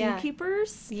about with the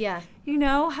zookeepers. Yeah. You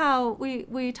know how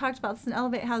we talked about this in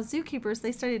Elevate, how zookeepers,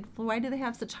 they studied, why do they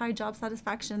have such high job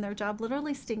satisfaction? Their job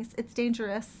literally stinks. It's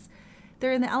dangerous.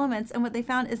 They're in the elements. And what they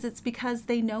found is it's because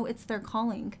they know it's their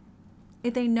calling.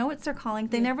 If they know it's their calling,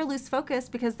 they never lose focus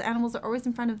because the animals are always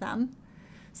in front of them.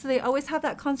 So they always have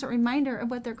that constant reminder of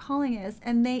what their calling is.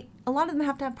 And a lot of them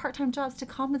have to have part-time jobs to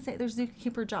compensate their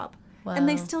zookeeper job. Wow. And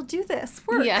they still do this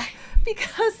work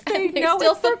because they They're know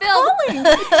still it's their fulfilled. calling.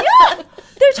 Yeah,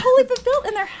 they're totally fulfilled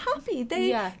and they're happy.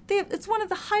 It's one of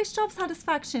the highest job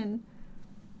satisfaction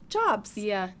jobs.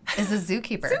 Yeah. Is a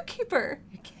zookeeper. Zookeeper.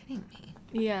 You're kidding me.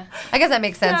 Yeah. I guess that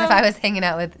makes sense. So- If I was hanging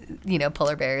out with, you know,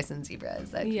 polar bears and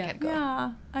zebras, I'd go.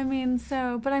 Yeah, I mean,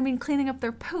 cleaning up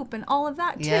their poop and all of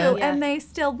that too, Yeah. and they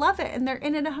still love it, and they're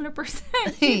in it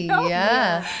 100%. You know?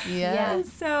 Yeah. And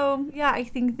so, I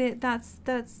think that's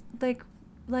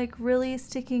like really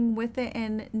sticking with it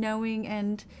and knowing,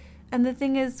 and the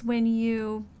thing is, when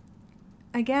you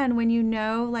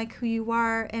know like who you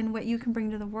are and what you can bring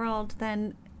to the world,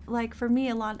 then like for me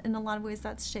in a lot of ways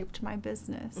that's shaped my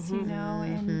business, you know,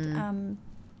 and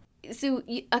So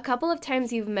a couple of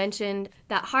times you've mentioned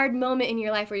that hard moment in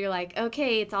your life where you're like,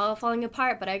 okay, it's all falling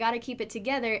apart, but I got to keep it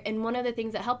together. And one of the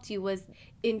things that helped you was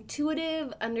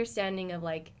intuitive understanding of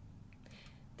like,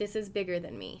 this is bigger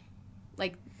than me.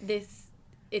 Like this,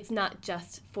 it's not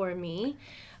just for me.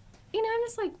 You know, I'm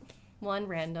just like one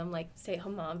random like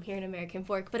stay-at-home mom here in American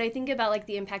Fork, but I think about like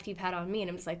the impact you've had on me, and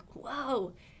I'm just like,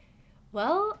 whoa,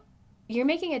 well, you're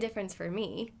making a difference for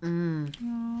me.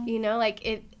 You know,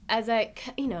 like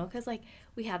because like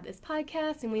we have this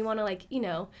podcast and we want to like, you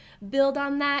know, build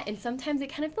on that. And sometimes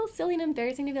it kind of feels silly and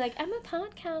embarrassing to be like, I'm a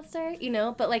podcaster, you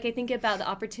know, but like I think about the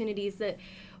opportunities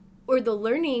or the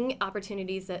learning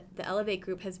opportunities that the Elevate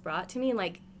group has brought to me, and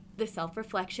like the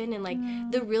self-reflection and like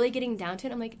the really getting down to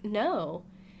it. I'm like, no,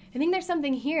 I think there's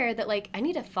something here that, like, I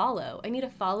need to follow. I need to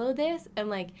follow this, and,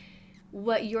 like,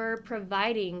 what you're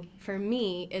providing for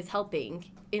me is helping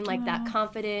in, like, that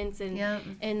confidence and that.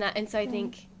 And so I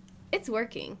think it's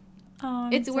working. Oh,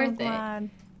 I'm it's so worth glad. it.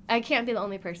 I can't be the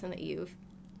only person that you've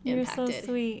impacted. You're so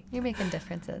sweet. You're making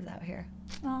differences out here.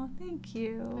 Oh, thank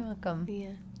you. You're welcome.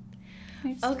 Yeah.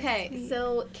 You're so Okay, sweet.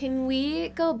 so can we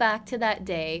go back to that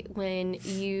day when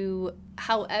you,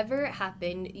 however it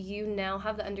happened, you now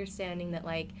have the understanding that,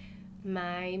 like,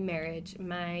 my marriage,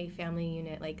 my family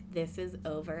unit, like, this is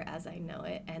over as I know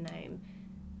it, and I'm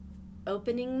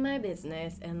opening my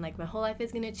business, and, like, my whole life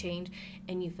is going to change,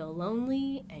 and you feel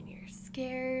lonely, and you're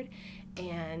scared,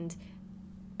 and,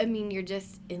 I mean, you're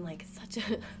just in, like, such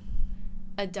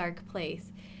a dark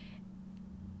place.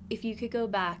 If you could go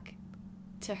back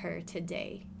to her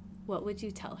today, what would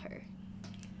you tell her?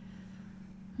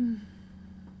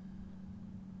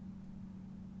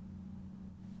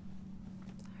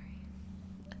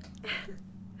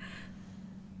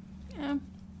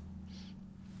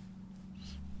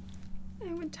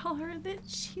 I would tell her that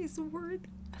she's worthy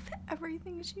of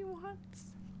everything she wants,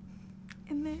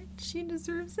 and that she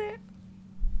deserves it,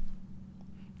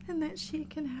 and that she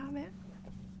can have it.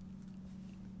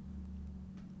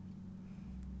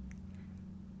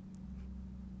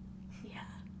 Yeah.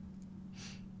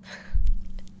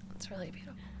 It's really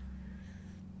beautiful.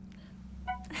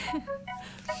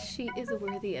 She is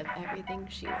worthy of everything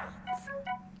she wants.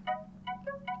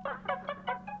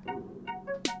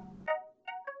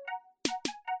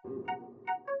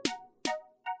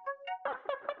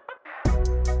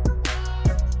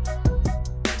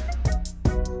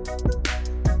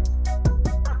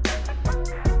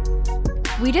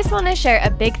 We just want to share a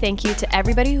big thank you to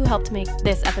everybody who helped make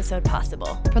this episode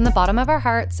possible. From the bottom of our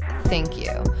hearts, thank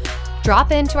you.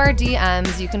 Drop into our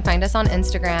DMs. You can find us on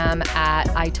Instagram at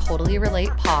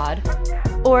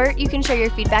ITotallyRelatePod. Or you can share your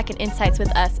feedback and insights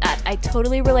with us at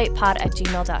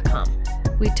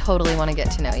itotallyrelatepod@gmail.com. We totally want to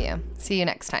get to know you. See you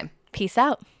next time. Peace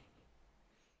out.